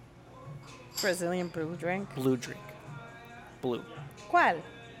drink? Brazilian brew drink. Blue drink. Blue. ¿Cuál?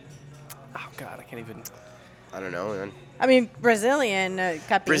 Oh God, I can't even. I don't know, man. I mean, Brazilian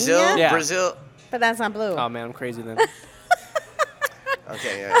caipirinha. Brazil, Yeah. Brazil. But that's not blue. Oh man, I'm crazy then.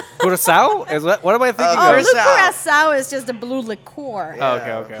 Okay, yeah. Curacao? Is what am I thinking Oh, of? blue Curacao. curacao is just a blue liqueur. Oh,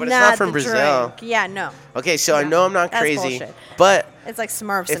 okay. But it's not from the Brazil. drink. Yeah, no. Okay, so I Yeah. know I'm not That's crazy, bullshit. but It's like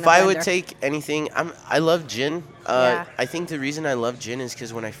Smurfs in if a I would blender. take anything, I love gin. Yeah. I think the reason I love gin is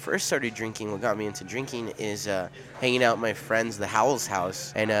because when I first started drinking, what got me into drinking is hanging out at my friends, the Howells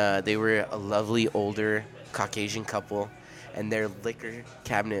house, and they were a lovely older Caucasian couple, and their liquor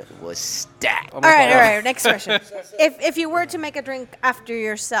cabinet was stacked. Oh my All right, God. all right. Next question. If you were to make a drink after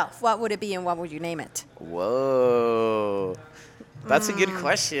yourself, what would it be and what would you name it? Whoa. That's a good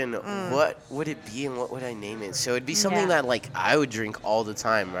question. What would it be and what would I name it? So it'd be something Yeah. that like I would drink all the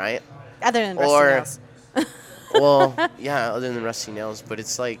time, right? Other than Or- Rusty Nails. Well, yeah, other than Rusty Nails, but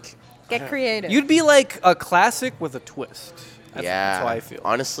it's like Get creative. You'd be like a classic with a twist. That's how I feel.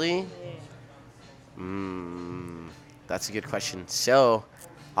 Honestly, that's a good question. So,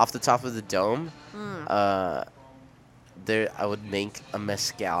 off the top of the dome, there I would make a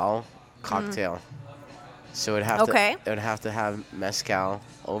mezcal cocktail. So it'd have Okay. to it would have to have mezcal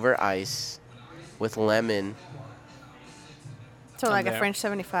over ice with lemon, so like a there. French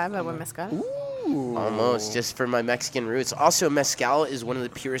 75 but with mezcal. almost just for my Mexican roots. Also, mezcal is one of the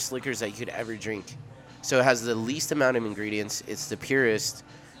purest liquors that you could ever drink. So it has the least amount of ingredients. It's the purest,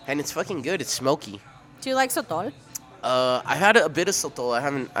 and it's fucking good. It's smoky. Do you like sotol? I had a bit of sotol. I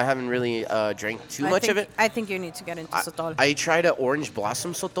haven't really drank too much of it. I think you need to get into sotol. I tried an orange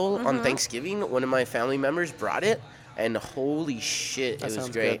blossom sotol Mm-hmm. on Thanksgiving. One of my family members brought it, and holy shit, That it was sounds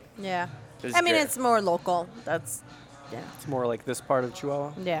great. yeah. It was I mean, great. it's more local. That's, yeah. It's more like this part of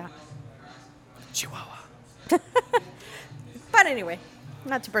Chihuahua. Yeah. Chihuahua. But anyway,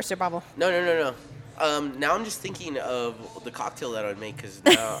 not to burst your bubble. No. Now I'm just thinking of the cocktail that I would make because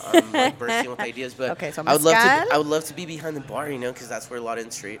now I'm like bursting with ideas. But Okay, so I would love mezcal? to. I would love to be behind the bar, because that's where a lot of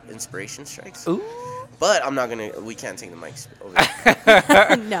inspiration strikes. Ooh. But I'm not gonna. We can't take the mics over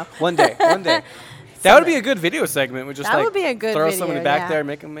there. No. One day. That would be a good video segment. We just That like would be a good throw video, somebody back yeah. there and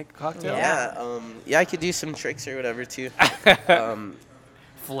make them make a cocktail. Yeah. Yeah. I could do some tricks or whatever too.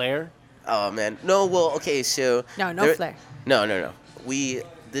 Flair. Oh man, no. Well, okay, so No, no flair. No.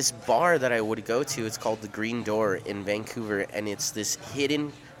 This bar that I would go to, it's called the Green Door in Vancouver, and it's this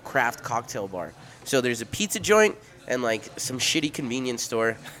hidden craft cocktail bar. So there's a pizza joint and like some shitty convenience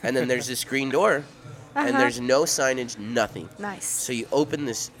store, and then there's this Green Door, and there's no signage, nothing. Nice. So you open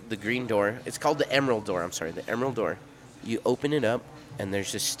the green door. It's called the Emerald Door. I'm sorry, the Emerald Door. You open it up, and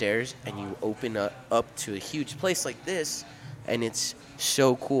there's just stairs, and you open up to a huge place like this, and it's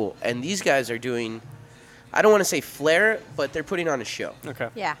so cool. And these guys are doing, I don't want to say flair, but they're putting on a show. Okay.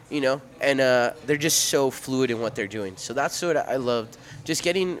 Yeah. You know, and they're just so fluid in what they're doing. So that's what I loved. Just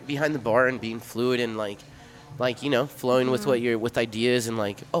getting behind the bar and being fluid and like you know, flowing with what you're with ideas and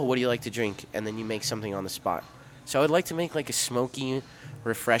like, oh, what do you like to drink? And then you make something on the spot. So I would like to make like a smoky,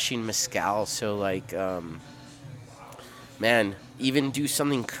 refreshing mezcal. So like, man, even do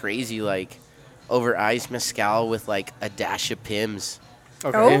something crazy like over ice mezcal with like a dash of Pimm's.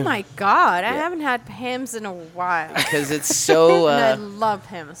 Okay. Oh my God! I Yeah. haven't had Pimm's in a while. Because it's so, And I love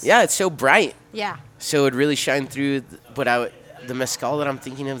Pimm's. yeah, it's so bright. Yeah. So it really shine through. But the mezcal that I'm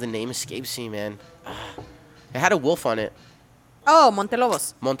thinking of, the name escapes me, man. It had a wolf on it. Oh,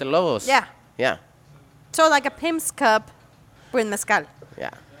 Montelobos. Montelobos. Yeah. Yeah. So like a Pimm's cup with mezcal.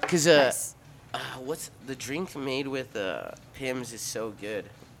 Yeah. Because Nice. what's the drink made with Pimm's is so good,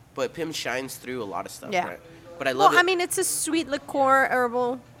 but Pimm's shines through a lot of stuff. Yeah. Right? But I Well, love it. I mean, it's a sweet liqueur,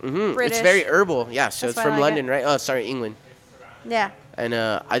 herbal, British. It's very herbal. Yeah. So That's it's why I from like London, right? Oh, sorry, England. Yeah. And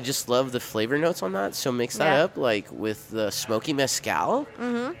I just love the flavor notes on that. So mix that Yeah. up like with the smoky mezcal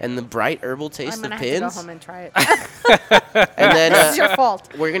and the bright herbal taste I'm gonna of have to go Pimm's. home and try it. And then This is your fault.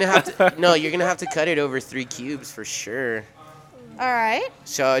 we're gonna have to. No, you're gonna have to cut it over 3 cubes for sure. All right.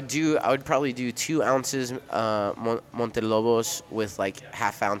 So I would probably do 2 ounces Montelobos with like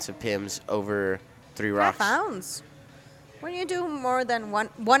 ½ ounce of Pimm's over 3 rocks. Half ounce. When you do more than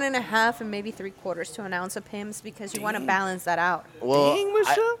 1.5 and maybe 3/4 to an ounce of Pimm's because you want to balance that out. Well, Dang,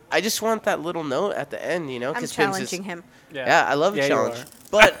 Michelle. I just want that little note at the end, you know, I'm because Pimm's is. challenging him. Yeah, I love a Yeah, you challenge. are.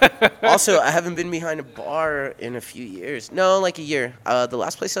 But also, I haven't been behind a bar in a few years. No, like a year. The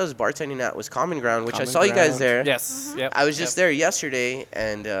last place I was bartending at was Common Ground, which I Common saw you guys ground. there. Yes. Yep. I was just Yep. there yesterday,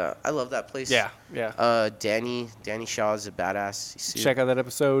 and I love that place. Yeah. Yeah. Danny Shaw is a badass. He's Check out that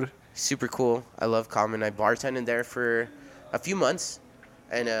episode. super cool. I love Common. I bartended there for a few months,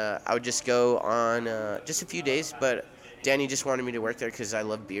 and I would just go on just a few days. But Danny just wanted me to work there because I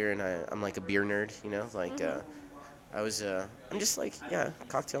love beer, and I'm like a beer nerd, you know. Like I'm just like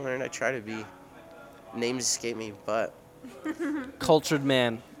cocktail nerd. I try to be. Names escape me, but Cultured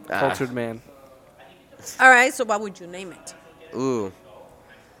man. Cultured man. All right. So what would you name it? ooh,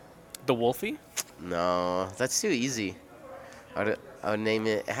 The Wolfie. no, that's too easy. I would name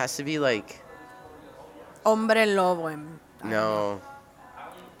it. It has to be like Hombre lobo. no.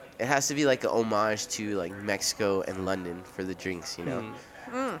 It has to be like a homage to like Mexico and London for the drinks, you know.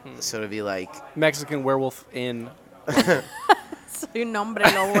 So it'd be like Mexican werewolf in. Soy un hombre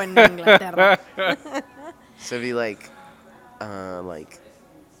lobo en Inglaterra. So it'd be like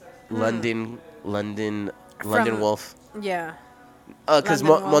London From- Wolf. Yeah. Because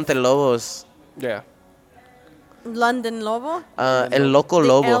London Wolf. Montelobos. Yeah. London Lobo. El Loco The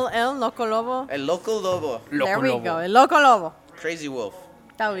Lobo. El Loco Lobo. El Loco Lobo. There Loco we Lobo. go. El Loco Lobo. Crazy Wolf.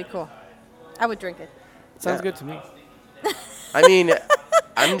 That would be cool. I would drink it. Sounds Yeah. good to me. I mean,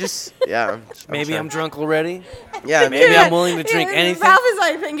 I'm just Maybe I'm trying- drunk already. Yeah, Maybe I'm willing to drink anything. Ralph is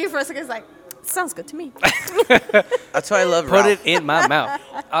like thinking for a second. He's like, sounds good to me. That's why I love Put Ralph. it in my mouth.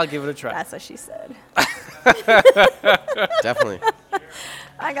 I'll give it a try. That's what she said. Definitely.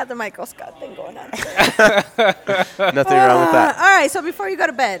 I got the Michael Scott thing going on. Nothing wrong with that. All right. So before you go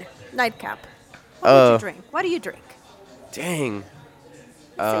to bed, nightcap. What would you drink? What do you drink? Dang.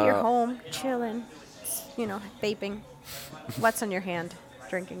 Say you're home, chilling, vaping. What's on your hand,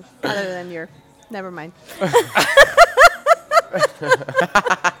 drinking, other than your? Never mind.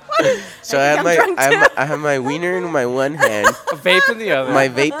 So I think I'm drunk I have my wiener in my one hand, A vape in the other. my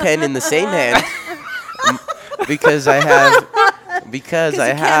vape pen in the same hand, because I have Because you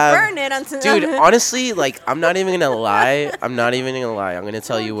can't burn it until. Dude, honestly, like I'm not even gonna lie. I'm gonna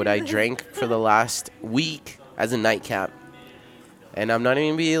tell you what I drank for the last week as a nightcap. And I'm not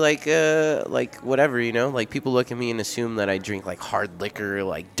even be like whatever, you know? Like people look at me and assume that I drink like hard liquor,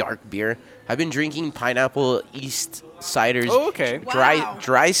 like dark beer. I've been drinking pineapple East ciders, Oh, okay. Wow.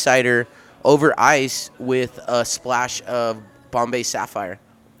 dry cider over ice with a splash of Bombay Sapphire.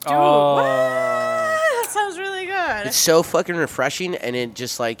 Oh. That sounds really good. It's so fucking refreshing, and it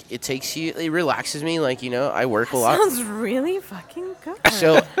just like it relaxes me. Like, you know, I work a lot. Sounds really fucking good.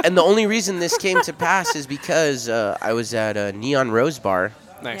 So, and the only reason this came to pass is because I was at a Neon Rose Bar,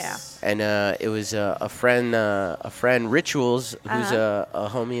 Nice. and it was a friend, Rituals, who's Uh-huh. a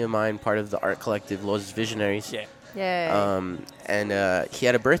homie of mine, part of the art collective Los Visionaries. Yeah. Yeah. And he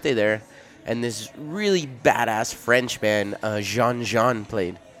had a birthday there, and this really badass French band, Jean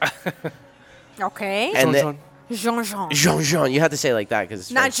played. Okay. And Jean-Jean. Jean-Jean. Jean-Jean. You have to say it like that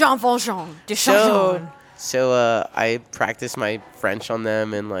because Not Jean Valjean. Just Jean-Jean. So I practiced my French on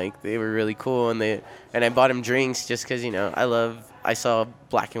them, and like they were really cool, and I bought them drinks just because I saw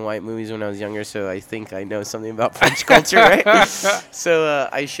black and white movies when I was younger, so I think I know something about French culture, right? So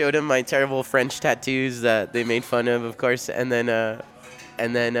I showed them my terrible French tattoos that they made fun of course, and then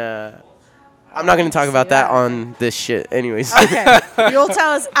I'm not gonna talk about that on this shit, anyways. Okay. You'll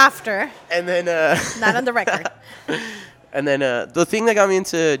tell us after. And then Not on the record. and then the thing that got me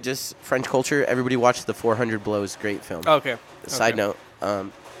into just French culture, everybody watched the 400 Blows, great film. Okay. Side note.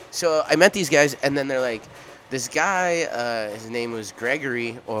 So I met these guys, and then they're like, this guy, his name was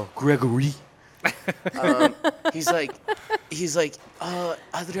Gregory. He's like,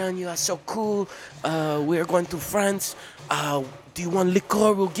 Adrian, you are so cool. We are going to France. Do you want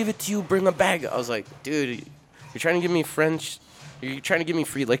liquor? We'll give it to you. Bring a bag. I was like, dude, you're trying to give me French. You're trying to give me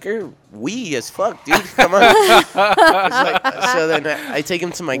free liquor? We as fuck, dude. Come on. So then I take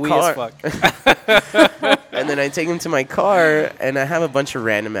him to my car. As fuck. And then I take him to my car, and I have a bunch of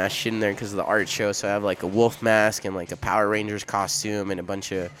random ass shit in there because of the art show. So I have like a wolf mask and like a Power Rangers costume and a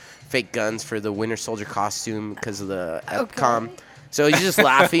bunch of fake guns for the Winter Soldier costume because of the Epcom. So he's just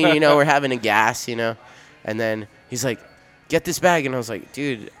laughing, we're having a gas, And then he's like, get this bag. And I was like,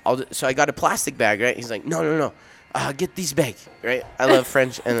 dude, so I got a plastic bag, right? He's like, no. Get this bag, right? I love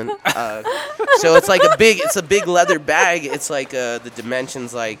French. And then, so it's like a big leather bag. It's like the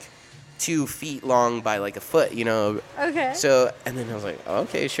dimensions like 2 feet long by like a foot, Okay. So, and then I was like,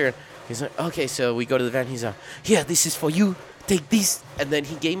 okay, sure. He's like, okay, so we go to the van. He's like, yeah, this is for you. Take these. And then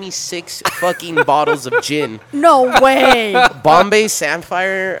he gave me 6 fucking bottles of gin. No way. Bombay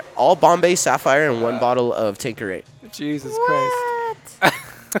Sapphire, all Bombay Sapphire, and 1 bottle of Tanqueray. Jesus Christ.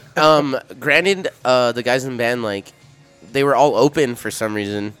 Granted, the guys in the band, like, they were all open for some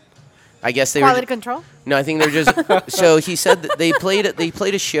reason. I guess they Quality were. control? No, I think they were just. So he said that they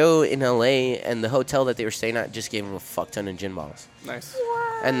played a show in L.A. and the hotel that they were staying at just gave them a fuck ton of gin bottles. Nice.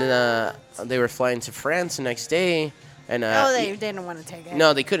 And then they were flying to France the next day, and they didn't want to take it.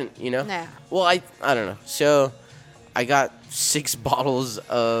 no, they couldn't. Nah. Well, I don't know. So I got 6 bottles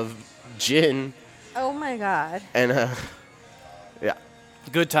of gin, Oh my God. and yeah.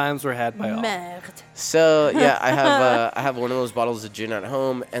 Good times were had by all. Merde. So yeah, I have one of those bottles of gin at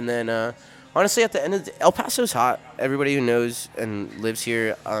home, and then honestly, at the end of El Paso's hot. Everybody who knows and lives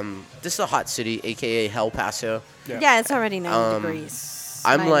here, this is a hot city, aka Hell Paso. Yeah, it's already 90 degrees.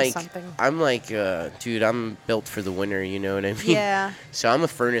 I'm 90 like, something. dude, I'm built for the winter. You know what I mean? Yeah. So I'm a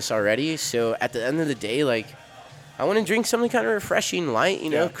furnace already. So at the end of the day, like, I want to drink something kind of refreshing, light,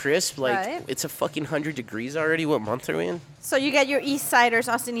 crisp. Like, Right. it's a fucking 100 degrees already. What month are we in? So you get your East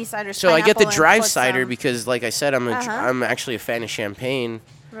Ciders, Austin East Ciders. So I get the pineapple, and dry put cider some- because, like I said, Uh-huh. I'm actually a fan of champagne.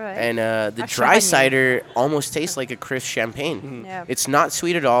 Right. And the A dry Champagne. cider almost tastes like a crisp champagne. Yeah. It's not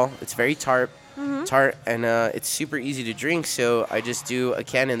sweet at all. It's very tart, and it's super easy to drink. So I just do a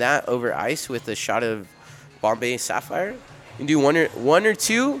can of that over ice with a shot of Bombay Sapphire. You can do one or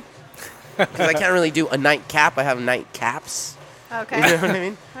two, because I can't really do a night cap. I have night caps. Okay. You know what I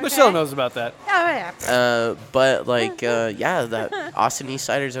mean? Michelle knows about that. Oh, yeah. But like, yeah, that Austin East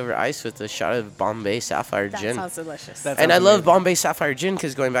Cider's over ice with a shot of Bombay Sapphire That gin. sounds delicious. That And I sounds love amazing. Bombay Sapphire gin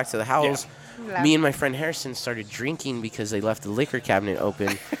because going back to the Howells, Yeah. me and my friend Harrison started drinking because they left the liquor cabinet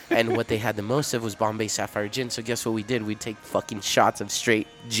open, and what they had the most of was Bombay Sapphire gin. So guess what we did? We'd take fucking shots of straight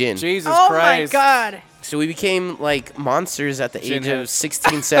gin. Jesus Oh Christ. my God. So we became like monsters at the Gin age of heads.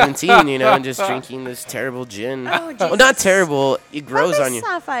 16, 17, and just drinking this terrible gin. Oh, Well, not Jesus. terrible. It grows Bombay on you.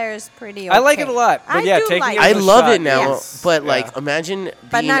 Sapphire is pretty. I like it okay. a lot, but I yeah, do taking like it I as it. a love shot, it now, yes. but Yeah. like imagine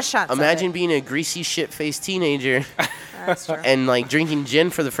But being, not shots of imagine it. being a greasy shit-faced teenager That's true. and like drinking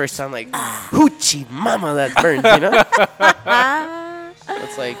gin for the first time, like hoochie mama, that burns, you know?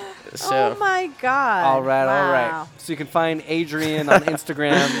 It's like so. Oh my God. All right, all Wow. right. So you can find Adrian on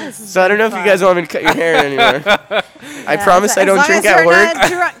Instagram. So I don't know if you guys want me to cut your hair anymore. I promise I As don't long drink as at you're work. not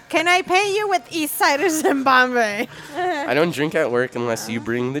drunk- Can I pay you with East Ciders in Bombay? I don't drink at work unless you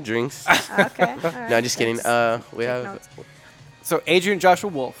bring the drinks. Okay. all right, No, just kidding. thanks. We have notes. So Adrian Joshua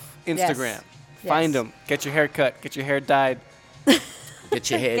Wolf, Instagram. Yes. Find him. Get your hair cut. Get your hair dyed. get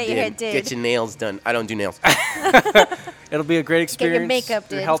your hair Get your hair did, did. get your nails done. I don't do nails. It'll be a great your experience. makeup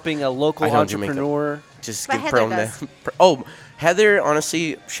You're did. helping a local I don't do makeup. entrepreneur. Just But give Heather Pearl does. the- Oh, Heather,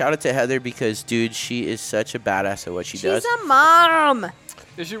 honestly, shout out to Heather because, dude, she is such a badass at what she does. She's a mom.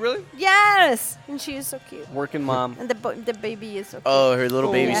 Is she really? Yes. And she is so cute. Working mom. And the baby is so cute. Oh, her little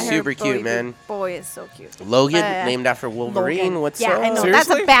Oh. baby's Yeah, her super cute, baby man. Boy is so cute. Logan, Yeah. named after Wolverine. Logan. What's yeah, up? I know. Seriously? That's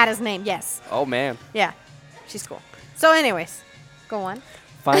the baddest name. Yes. Oh man. Yeah. She's cool. So, anyways, go on.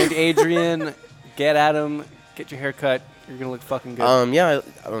 Find Adrian, get at him, get your hair cut. You're gonna look fucking good. Yeah.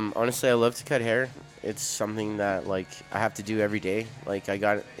 Honestly, I love to cut hair. It's something that like I have to do every day. Like I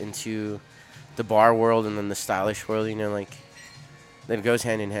got into the bar world and then the stylish world. You know, like that goes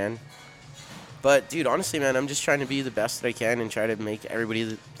hand in hand. But dude, honestly, man, I'm just trying to be the best that I can and try to make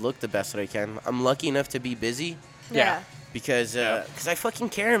everybody look the best that I can. I'm lucky enough to be busy Yeah. because I fucking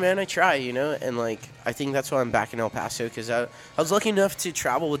care, man. I try, you know, and like I think that's why I'm back in El Paso because I was lucky enough to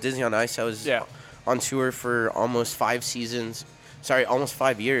travel with Disney on Ice. I was on tour for almost 5 seasons. Sorry, almost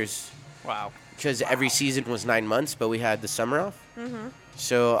 5 years. Wow. Because every season was 9 months, but we had the summer off.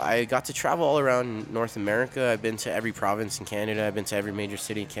 So I got to travel all around North America. I've been to every province in Canada. I've been to every major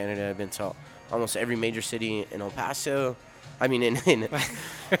city in Canada. I've been to almost every major city in El Paso. I mean, in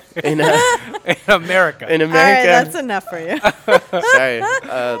In America. in All right, America. that's enough for you. Sorry,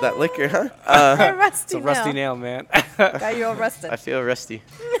 that liquor, huh? Rusty, It's a rusty nail. nail, man. Got you all rusted. I feel rusty.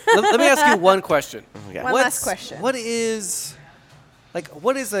 Let me ask you one question. Okay. One last question. What is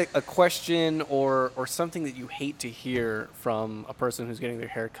a question or something that you hate to hear from a person who's getting their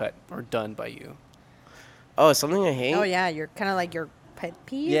hair cut or done by you? Oh, something I hate? Oh yeah, you're kind of like your pet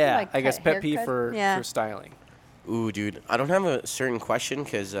peeve. Yeah, like I guess pet peeve haircut? for styling. Ooh, dude. I don't have a certain question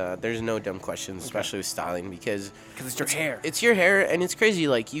because there's no dumb questions, especially with styling, because It's your hair. it's your hair and it's crazy.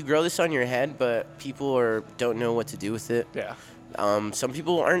 Like, you grow this on your head, but people don't know what to do with it. Yeah. Some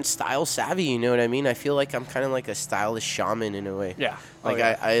people aren't style savvy, you know what I mean? I feel like I'm kind of like a stylish shaman in a way. Yeah. Like,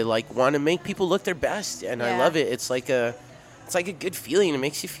 yeah. I like want to make people look their best, and I Yeah. love it. It's like a good feeling. It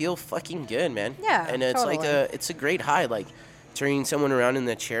makes you feel fucking good, man. Yeah, And it's like totally. it's a great high, like turning someone around in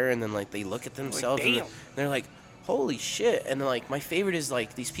the chair and then like they look at themselves and damn. they're like, holy shit. And like my favorite is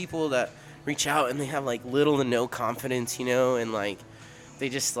like these people that reach out and they have like little to no confidence, you know, and like they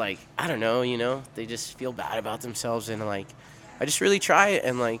just like, I don't know, you know, they just feel bad about themselves, and like I just really try it,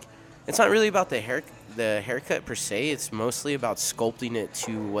 and like it's not really about the haircut per se. It's mostly about sculpting it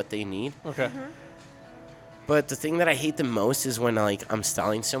to what they need. Okay. But the thing that I hate the most is when like I'm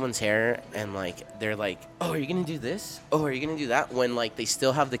styling someone's hair and like they're like, "Oh, are you gonna do this? Oh, are you gonna do that?" When like they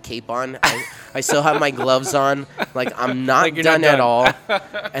still have the cape on, I still have my gloves on. Like I'm not Like you're not done at done. all.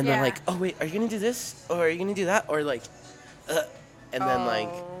 And Yeah. they're like, "Oh wait, are you gonna do this? Or are you gonna do that?" Or like, and then like,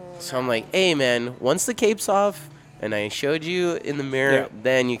 so I'm like, "Hey man, once the cape's off and I showed you in the mirror, Yeah.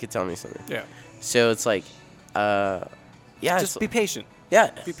 then you could tell me something." Yeah. So it's like, yeah, Just be patient.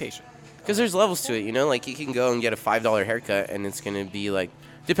 yeah. Be patient. Because there's levels to it, you know? Like, you can go and get a $5 haircut, and it's going to be, like,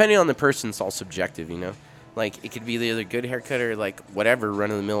 depending on the person, it's all subjective, you know? Like, it could be either good haircut or, like, whatever,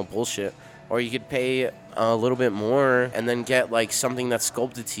 run-of-the-mill bullshit. Or you could pay a little bit more and then get, like, something that's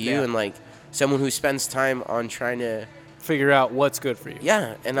sculpted to you Yeah. and, like, someone who spends time on trying to... Figure out what's good for you.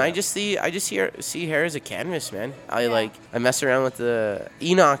 Yeah, and I just see hair as a canvas, man. I mess around with the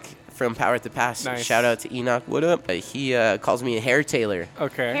Enoch from Power at the Pass. Nice. Shout out to Enoch. What up? He calls me a hair tailor.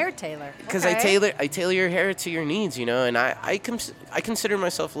 Okay. Hair tailor. Because Okay. I tailor your hair to your needs, you know, and I consider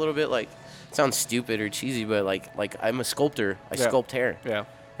myself a little bit like, it sounds stupid or cheesy, but like I'm a sculptor. I Yeah. sculpt hair, Yeah.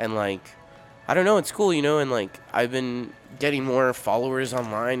 and like I don't know, it's cool, you know, and like I've been getting more followers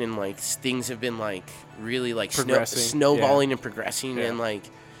online, and like things have been like really like Progressing. snowballing and progressing, Yeah. and like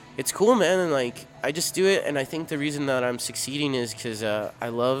it's cool, man, and like I just do it, and I think the reason that I'm succeeding is because I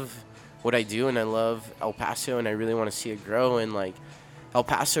love what I do, and I love El Paso, and I really want to see it grow, and like El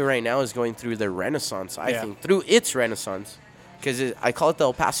Paso right now is going through their renaissance, I Yeah. think, through its renaissance, because I call it the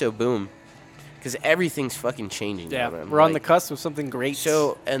El Paso boom, because everything's fucking changing. Yeah. now, man. We're on the Like, cusp of something great.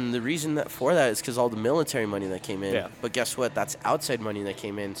 so, and the reason for that is because all the military money that came in. Yeah. But guess what? That's outside money that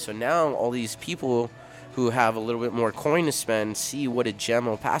came in. So now all these people who have a little bit more coin to spend see what a gem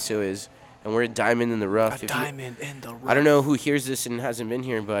El Paso is, and we're a diamond in the rough. a If you- diamond in the rough. I don't know who hears this and hasn't been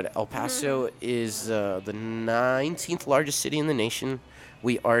here, but El Paso is the 19th largest city in the nation.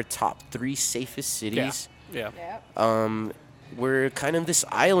 We are top 3 safest cities. Yeah. Yep. We're kind of this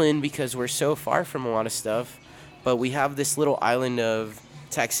island because we're so far from a lot of stuff, but we have this little island of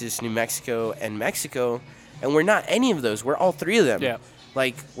Texas, New Mexico, and Mexico, and we're not any of those. We're all 3 of them. Yeah.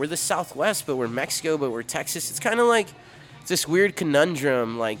 Like, we're the Southwest, but we're Mexico, but we're Texas. It's kind of like this weird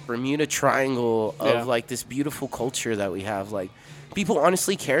conundrum, like Bermuda Triangle of Yeah. like this beautiful culture that we have. Like, people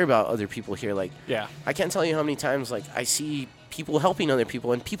honestly care about other people here. Like, Yeah. I can't tell you how many times like I see people helping other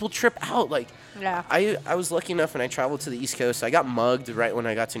people and people trip out. Like, Yeah. I was lucky enough when I traveled to the East Coast. I got mugged right when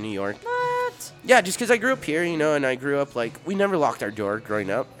I got to New York. What? Yeah, just because I grew up here, you know, and I grew up like we never locked our door growing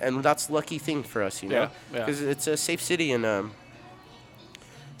up, and that's a lucky thing for us, you know, Yeah, yeah. because it's a safe city. And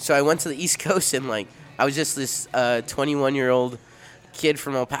so I went to the East Coast, and like I was just this 21-year-old kid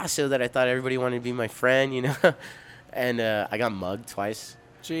from El Paso that I thought everybody wanted to be my friend, you know, and I got mugged twice.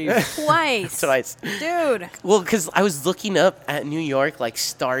 Jeez. Twice. Twice. Dude. Well, because I was looking up at New York, like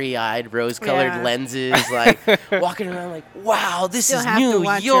starry-eyed, rose-colored Yeah. lenses, like walking around, like, wow, this Still is have to New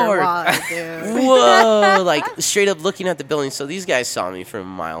watch your York. wallet, dude. Whoa, like straight up looking at the building. So these guys saw me from a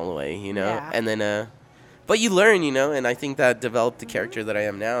mile away, you know. Yeah. And then, but you learn, you know, and I think that developed the character that I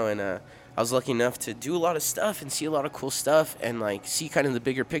am now. And I was lucky enough to do a lot of stuff and see a lot of cool stuff and like see kind of the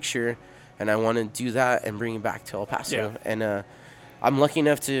bigger picture. And I want to do that and bring it back to El Paso. Yeah. And I'm lucky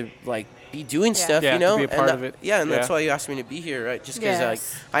enough to like be doing Yeah. stuff, Yeah, you to know, be a part and of it. Yeah, and that's Yeah. why you asked me to be here, right? Just because like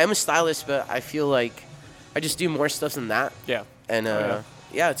Yes. I am a stylist, but I feel like I just do more stuff than that. Yeah. And yeah.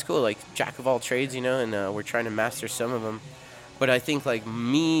 yeah, it's cool. Like jack of all trades, you know, and we're trying to master some of them. But I think like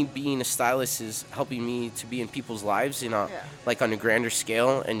me being a stylist is helping me to be in people's lives, you know, Yeah. like on a grander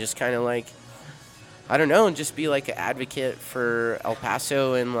scale, and just kind of like, I don't know, and just be like an advocate for El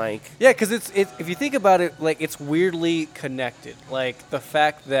Paso and like. Yeah, because it's if you think about it, like it's weirdly connected. Like the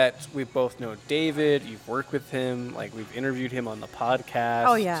fact that we both know David, you've worked with him, like we've interviewed him on the podcast.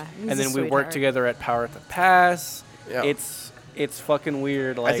 Oh, yeah. He's and a then we worked sweetheart. together at Power at the Pass. Yeah. It's fucking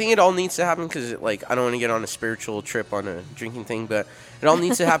weird. Like I think it all needs to happen because, like, I don't want to get on a spiritual trip on a drinking thing, but it all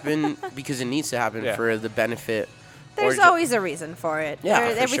needs to happen because it needs to happen Yeah. for the benefit. There's or ju- always a reason for it. Yeah,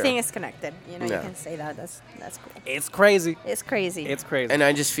 There- for everything sure. is connected. You know, Yeah. you can say that. That's cool. it's crazy. It's crazy. It's crazy. And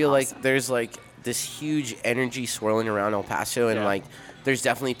I just feel Awesome. like there's like this huge energy swirling around El Paso, and Yeah. like there's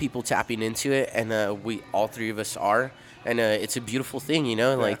definitely people tapping into it, and we all three of us are, and it's a beautiful thing, you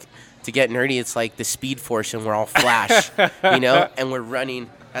know. Like to get nerdy, it's like the Speed Force, and we're all Flash, you know, and we're running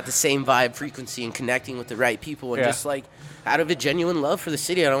at the same vibe frequency and connecting with the right people, and Yeah. just like out of a genuine love for the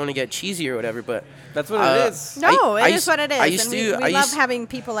city. I don't want to get cheesy or whatever, but That's what it is. no, I it is used- what it is. I used and to- we I love used- having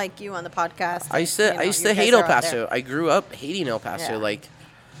people like you on the podcast. I used to You know, I used you to guys hate El are out there. Paso. I grew up hating El Paso. Yeah. Like,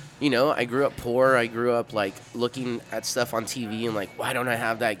 you know, I grew up poor. I grew up like looking at stuff on TV and like, why don't I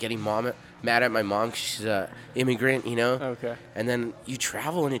have that? Getting mad at my mom because she's a immigrant, you know. Okay. And then you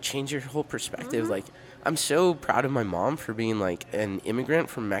travel and it changed your whole perspective. Mm-hmm. Like, I'm so proud of my mom for being like an immigrant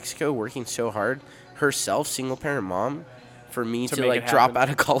from Mexico, working so hard herself, single parent mom, for me To to make like it drop happen. out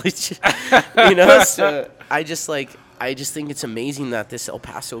of college. You know, so I just think it's amazing that this El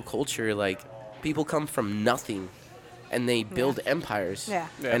Paso culture, like, people come from nothing and they build empires. Yeah.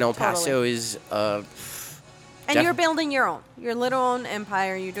 Yeah. And El Totally. Paso is And Def- you're building your little own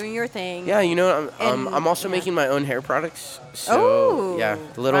empire. You're doing your thing. yeah, you know, And- I'm also yeah. making my own hair products. So Oh, yeah,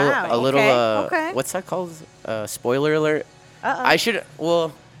 wow, okay. what's that called? Spoiler alert. Uh-oh. I should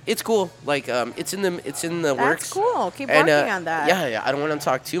it's cool. Like it's in the works. That's cool. Keep And, working on that. Yeah, I don't want to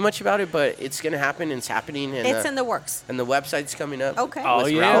talk too much about it, but it's gonna happen and it's happening, and It's in the works. and the website's coming up. Okay. Oh,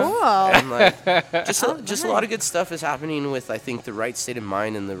 with yeah. Ralph. Cool. And like just Oh, just a lot of good stuff is happening with, I think, the right state of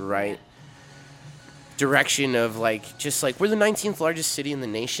mind and the right direction of like, just like we're the 19th largest city in the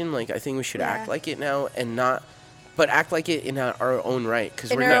nation. Like I think we should act Yeah. like it now and not, but act like it in our own right,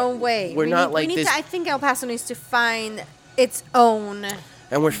 because In we're our not own way. we're we not need, like we need this, to, I think El Paso needs to find its own.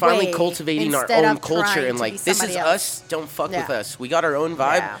 and we're finally way cultivating our instead own of trying culture and to like be this is somebody else. us. Don't fuck with Yeah. us. We got our own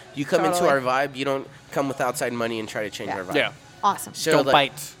vibe. Yeah, You come into totally. our vibe. You don't come with outside money and try to change Yeah. our vibe. Yeah. Awesome. So Don't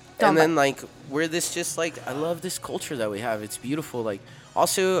like, bite. Don't and then like we're this just like, I love this culture that we have. It's beautiful. Like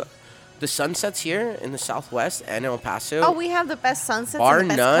also the sunsets here in the Southwest and El Paso. Oh, we have the best sunsets bar and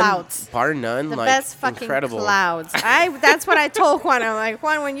the best none. clouds. Bar none. The like best fucking incredible. clouds. That's what I told Juan. I'm like,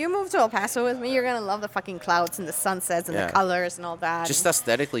 Juan, when you move to El Paso with me, you're gonna love the fucking clouds and the sunsets and Yeah. the colors and all that. Just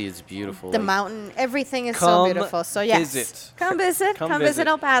aesthetically, it's beautiful. the like, mountain, everything is so Come beautiful. So yes, visit. come visit. Come Come visit. visit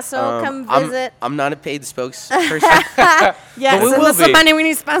El Paso. Come I'm- visit. I'm not a paid spokesperson. Yes, we will and that's the be. money we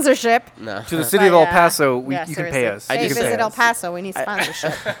need sponsorship. No. To the city of El yeah. Paso, Yeah, you can pay us. seriously. I Hey, just- visit yeah. El Paso. We need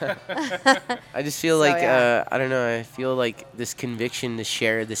sponsorship. I just feel So, like yeah. I don't know. I feel like this conviction to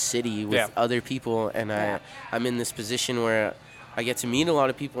share the city with Yeah. other people, and Yeah. I'm in this position where I get to meet a lot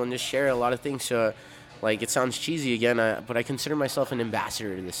of people and just share a lot of things. So, like, it sounds cheesy again, but I consider myself an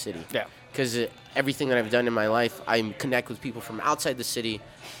ambassador to the city. Yeah. Because everything that I've done in my life, I connect with people from outside the city,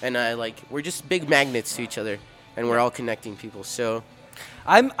 and we're just big magnets to each other, and we're all connecting people. So.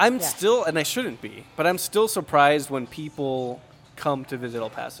 I'm Yeah. still, and I shouldn't be, but I'm still surprised when people come to visit El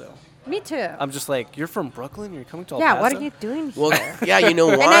Paso. Me too. I'm just like, you're from Brooklyn? You're coming to El Yeah, Paso? what are you doing here? Well, yeah, you know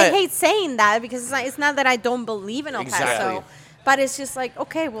what? And I hate saying that because it's not that I don't believe in El Paso, Exactly. but it's just like,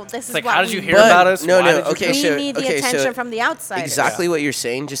 okay, well, this is like, what how did we you hear need. about us? No, Why no, did you okay, come? We so- need the okay, so attention from the outsiders. Exactly what you're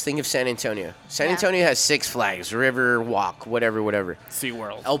saying. Just think of San Antonio. San Yeah. Antonio has Six Flags, River Walk, whatever.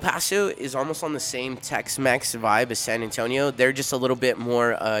 SeaWorld. El Paso is almost on the same Tex-Mex vibe as San Antonio. They're just a little bit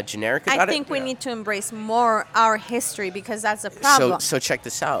more generic about I it. think we need to embrace more our history because that's a problem. So check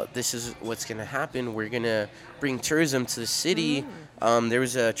this out. This is what's going to happen. We're going to bring tourism to the city There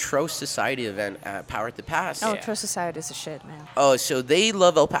was a Tro Society event at Power at the Pass. Oh, Trust Society is a shit, man. Oh, so they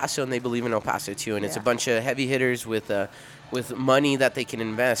love El Paso and they believe in El Paso too, and it's a Yeah. bunch of heavy hitters with money that they can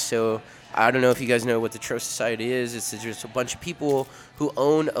invest. So I don't know if you guys know what the Tro Society is. It's just a bunch of people who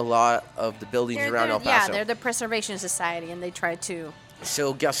own a lot of the buildings around El Yeah, Paso. they're the Preservation Society, and they try to.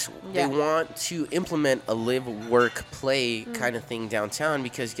 So guess Yeah. they want to implement a live, work, play Mm. kind of thing downtown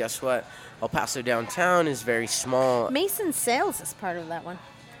because guess what? El Paso downtown is very small. Mason Sales is part of that one.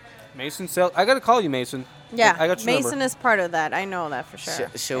 Mason Sales. I got to call you, Mason. Yeah, I got your Mason number. is part of that. I know that for sure.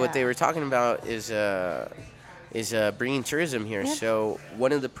 So what they were talking about is bringing tourism here. Yep. So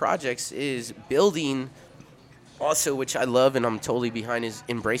one of the projects is building, also which I love and I'm totally behind, is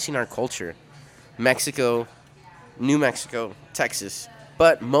embracing our culture. Mexico, New Mexico, Texas,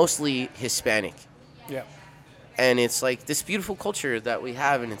 but mostly Hispanic. Yeah. And it's like this beautiful culture that we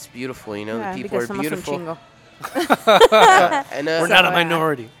have, and it's beautiful. You know, Yeah, the people because are somos un beautiful. chingo. Yeah, and We're not a So,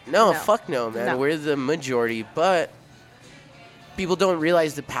 minority. no, No. fuck no, man. No. We're the majority, but people don't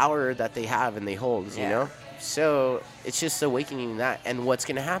realize the power that they have and they hold, you Yeah. know? So it's just awakening that. And what's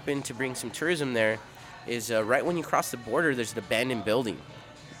going to happen to bring some tourism there is right when you cross the border, there's an abandoned building.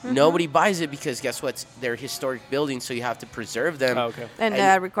 Mm-hmm. Nobody buys it because guess what? They're historic buildings, so you have to preserve them. Oh, okay. And And-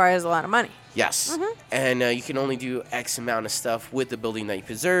 that requires a lot of money. Yes. Mm-hmm. And you can only do X amount of stuff with the building that you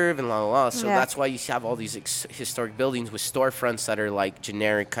preserve and la la la. So Yeah. that's why you have all these historic buildings with storefronts that are like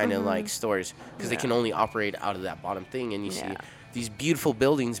generic kind of like stores because they Mm-hmm. Yeah. can only operate out of that bottom thing. And you see Yeah. these beautiful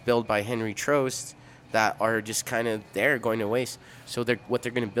buildings built by Henry Trost that are just kind of there going to waste. So what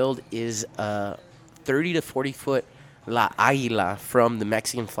they're going to build is a 30 to 40 foot La Águila from the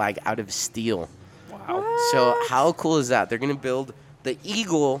Mexican flag out of steel. Wow. So how cool is that? They're going to build the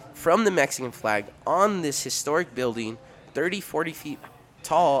eagle from the Mexican flag on this historic building, 30, 40 feet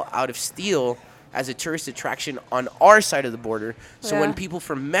tall, out of steel, as a tourist attraction on our side of the border. So when Yeah. people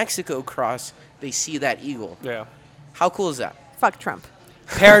from Mexico cross, they see that eagle. Yeah. How cool is that? Fuck Trump.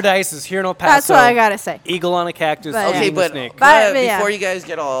 Paradise is here in El Paso. That's what I gotta say. Eagle on a cactus. But, Okay, eating a but, snake. But yeah. before you guys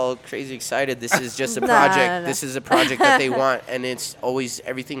get all crazy excited, this is just a No, project. no, no. This is a project that they want, and it's always,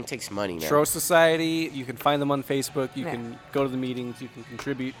 everything takes money now. Tro Society. You can find them on Facebook. You Yeah. can go to the meetings. You can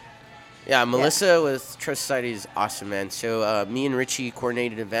contribute. Yeah, Melissa with Trust Society is awesome, man. So me and Richie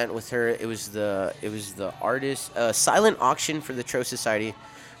coordinated an event with her. It was the artist silent auction for the Trust Society,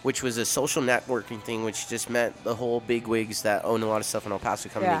 which was a social networking thing, which just meant the whole big wigs that own a lot of stuff in El Paso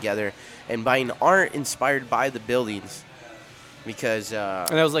coming Yeah. together and buying art inspired by the buildings, because And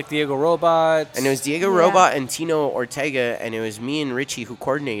that was like Diego Robot. and it was Diego Yeah. Robot and Tino Ortega, and it was me and Richie who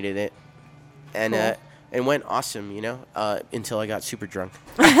coordinated it, and Cool. it went awesome, you know, until I got super drunk.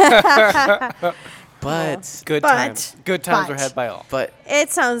 But good But- times. Good times but- were had by all. but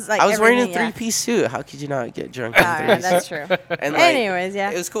It sounds like I was wearing a everything, yeah. three-piece suit. How could you not get drunk? Oh, in yeah, threes? that's true. And like, Anyways, yeah.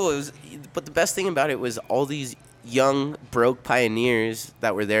 it was cool. It was, but the best thing about it was all these young broke pioneers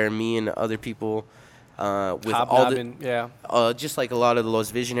that were there. Me and other people with all the Hobnobbing, yeah. just like a lot of the Los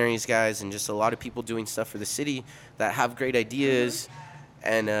Visionaries guys, and just a lot of people doing stuff for the city that have great ideas.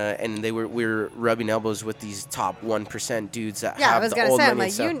 And we were rubbing elbows with these top 1% dudes that Yeah, I have was the gonna old say, I'm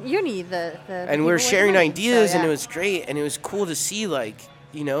money like, and stuff. you need the And people we were with sharing money. ideas, So, and it yeah. was great, and it was cool to see, like,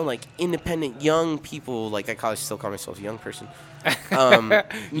 you know, like independent young people, like still call myself a young person,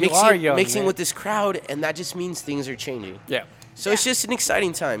 are young, mixing man. with this crowd, and that just means things are changing. Yeah. So it's just an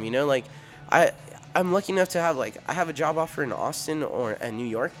exciting time, you know. Like, I'm lucky enough to have I have a job offer in Austin or in New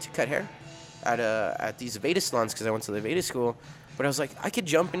York to cut hair at these Veda salons because I went to the Veda school. But I was like, I could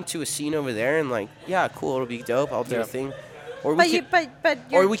jump into a scene over there and like, yeah, cool, it'll be dope. I'll do Yeah. a thing, or But we you, could, but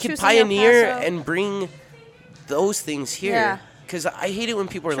or you're we could choosing El pioneer Paso. and bring those things here. Yeah. Because I hate it when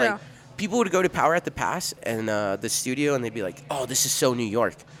people are True. like, people would go to Power at the Pass and the studio and they'd be like, oh, this is so New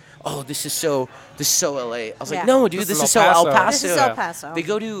York. Oh, this is so LA. I was Yeah. like, no, dude, This this is is so El El Paso. Paso. This is El Paso. They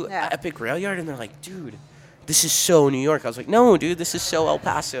go to Yeah. Epic Rail Yard and they're like, dude, this is so New York. I was like, no, dude, this is so El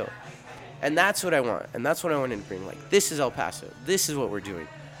Paso. And that's what I want. And that's what I wanted to bring. Like, this is El Paso. This is what we're doing.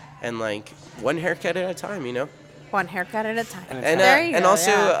 And like one haircut at a time, you know. One haircut at a time. And there you and go, also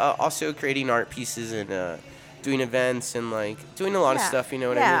yeah. also creating art pieces and doing events and like doing a lot of Yeah. stuff. You know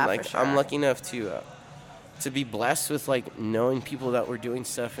what I Yeah, mean? for Like I'm sure. lucky enough to be blessed with like knowing people that were doing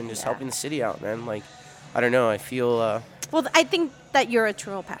stuff and just Yeah. helping the city out, man. Like I don't know. I feel. Well, I think that you're a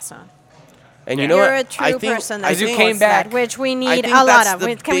true El Pasoan. And you know You're what? a true person that As you supports came back, that, which we I need think a lot that's of.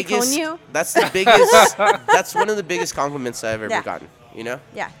 the Can we clone biggest- you? That's the biggest. That's one of the biggest compliments I've ever Yeah. gotten. You know.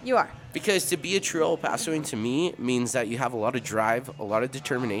 Yeah, you are. Because to be a true El Pasoan to me means that you have a lot of drive, a lot of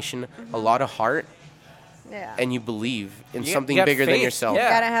determination, Mm-hmm. a lot of heart, Yeah. and you believe in You something got bigger than faith. yourself. Yeah. You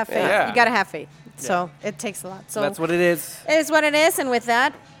gotta have faith. Yeah. You gotta have faith. So it takes a lot. So That's what it is. it is what it is. And with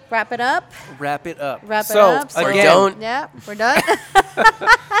that, wrap it up. Wrap it up. Wrap it so, up. So Again, don't. Yeah, we're done.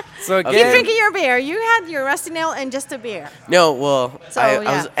 So again, Keep drinking your beer. You had your rusty nail and just a beer. No, well, So, I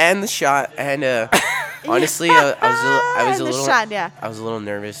yeah. was and the shot, and honestly, I was a And the little shot, yeah. I was a little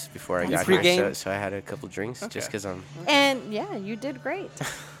nervous before I You got here, pregame? so I had a couple drinks just Okay. because I'm. And yeah, you did great.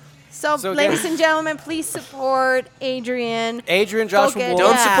 So, So ladies again- and gentlemen, please support Adrian. Adrian Joshua Focus. Wolf.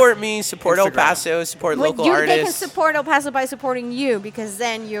 Don't Yeah. support me. Support El Instagram. Paso. Support Well, local they can artists. support El Paso by supporting you because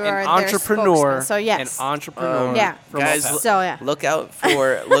then you are An their entrepreneur. spokesman. So yes, An entrepreneur. Yeah. from Guys, El Paso. So yeah,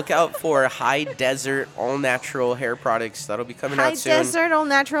 Look out for high desert, all natural hair products that'll be coming high out soon. desert all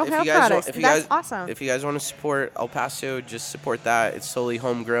natural hair products. That's awesome. If you guys want to support El Paso, just support that. It's solely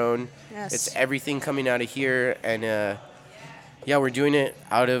homegrown. Yes. It's everything coming out of here, and yeah, we're doing it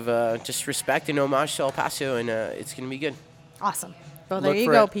out of just respect and homage to El Paso, and it's gonna be good. Awesome. Well, there Look you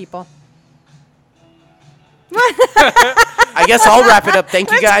for go, it. people. I guess I'll wrap it up.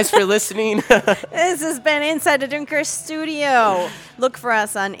 Thank you guys for listening. This has been Inside the Drinker Studio. Look for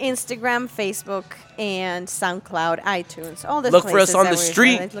us on Instagram, Facebook, and SoundCloud, iTunes. All the Look for us places on that the we're-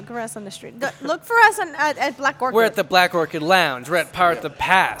 street. Look for us on the street. Look for us at Black Orchid. We're at the Black Orchid Lounge. We're at Power at the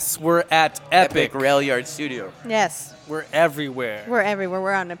Pass. We're at Epic. Epic Rail Yard Studio. Yes, We're everywhere. we're everywhere.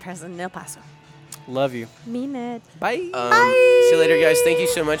 We're on the present in El Paso. Love you. Mean it. Bye. See you later, guys. Thank you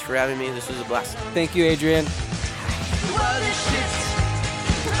so much for having me. This was a blast. Thank you, Adrian. The world is shit.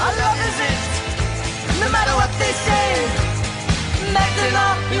 Our love is it. No matter what they say.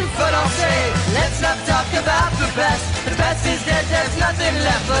 Maintenant, il faut danser. Let's not talk about the best. The best is dead. There's nothing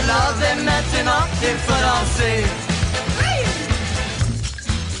left but love. Et maintenant, il faut danser.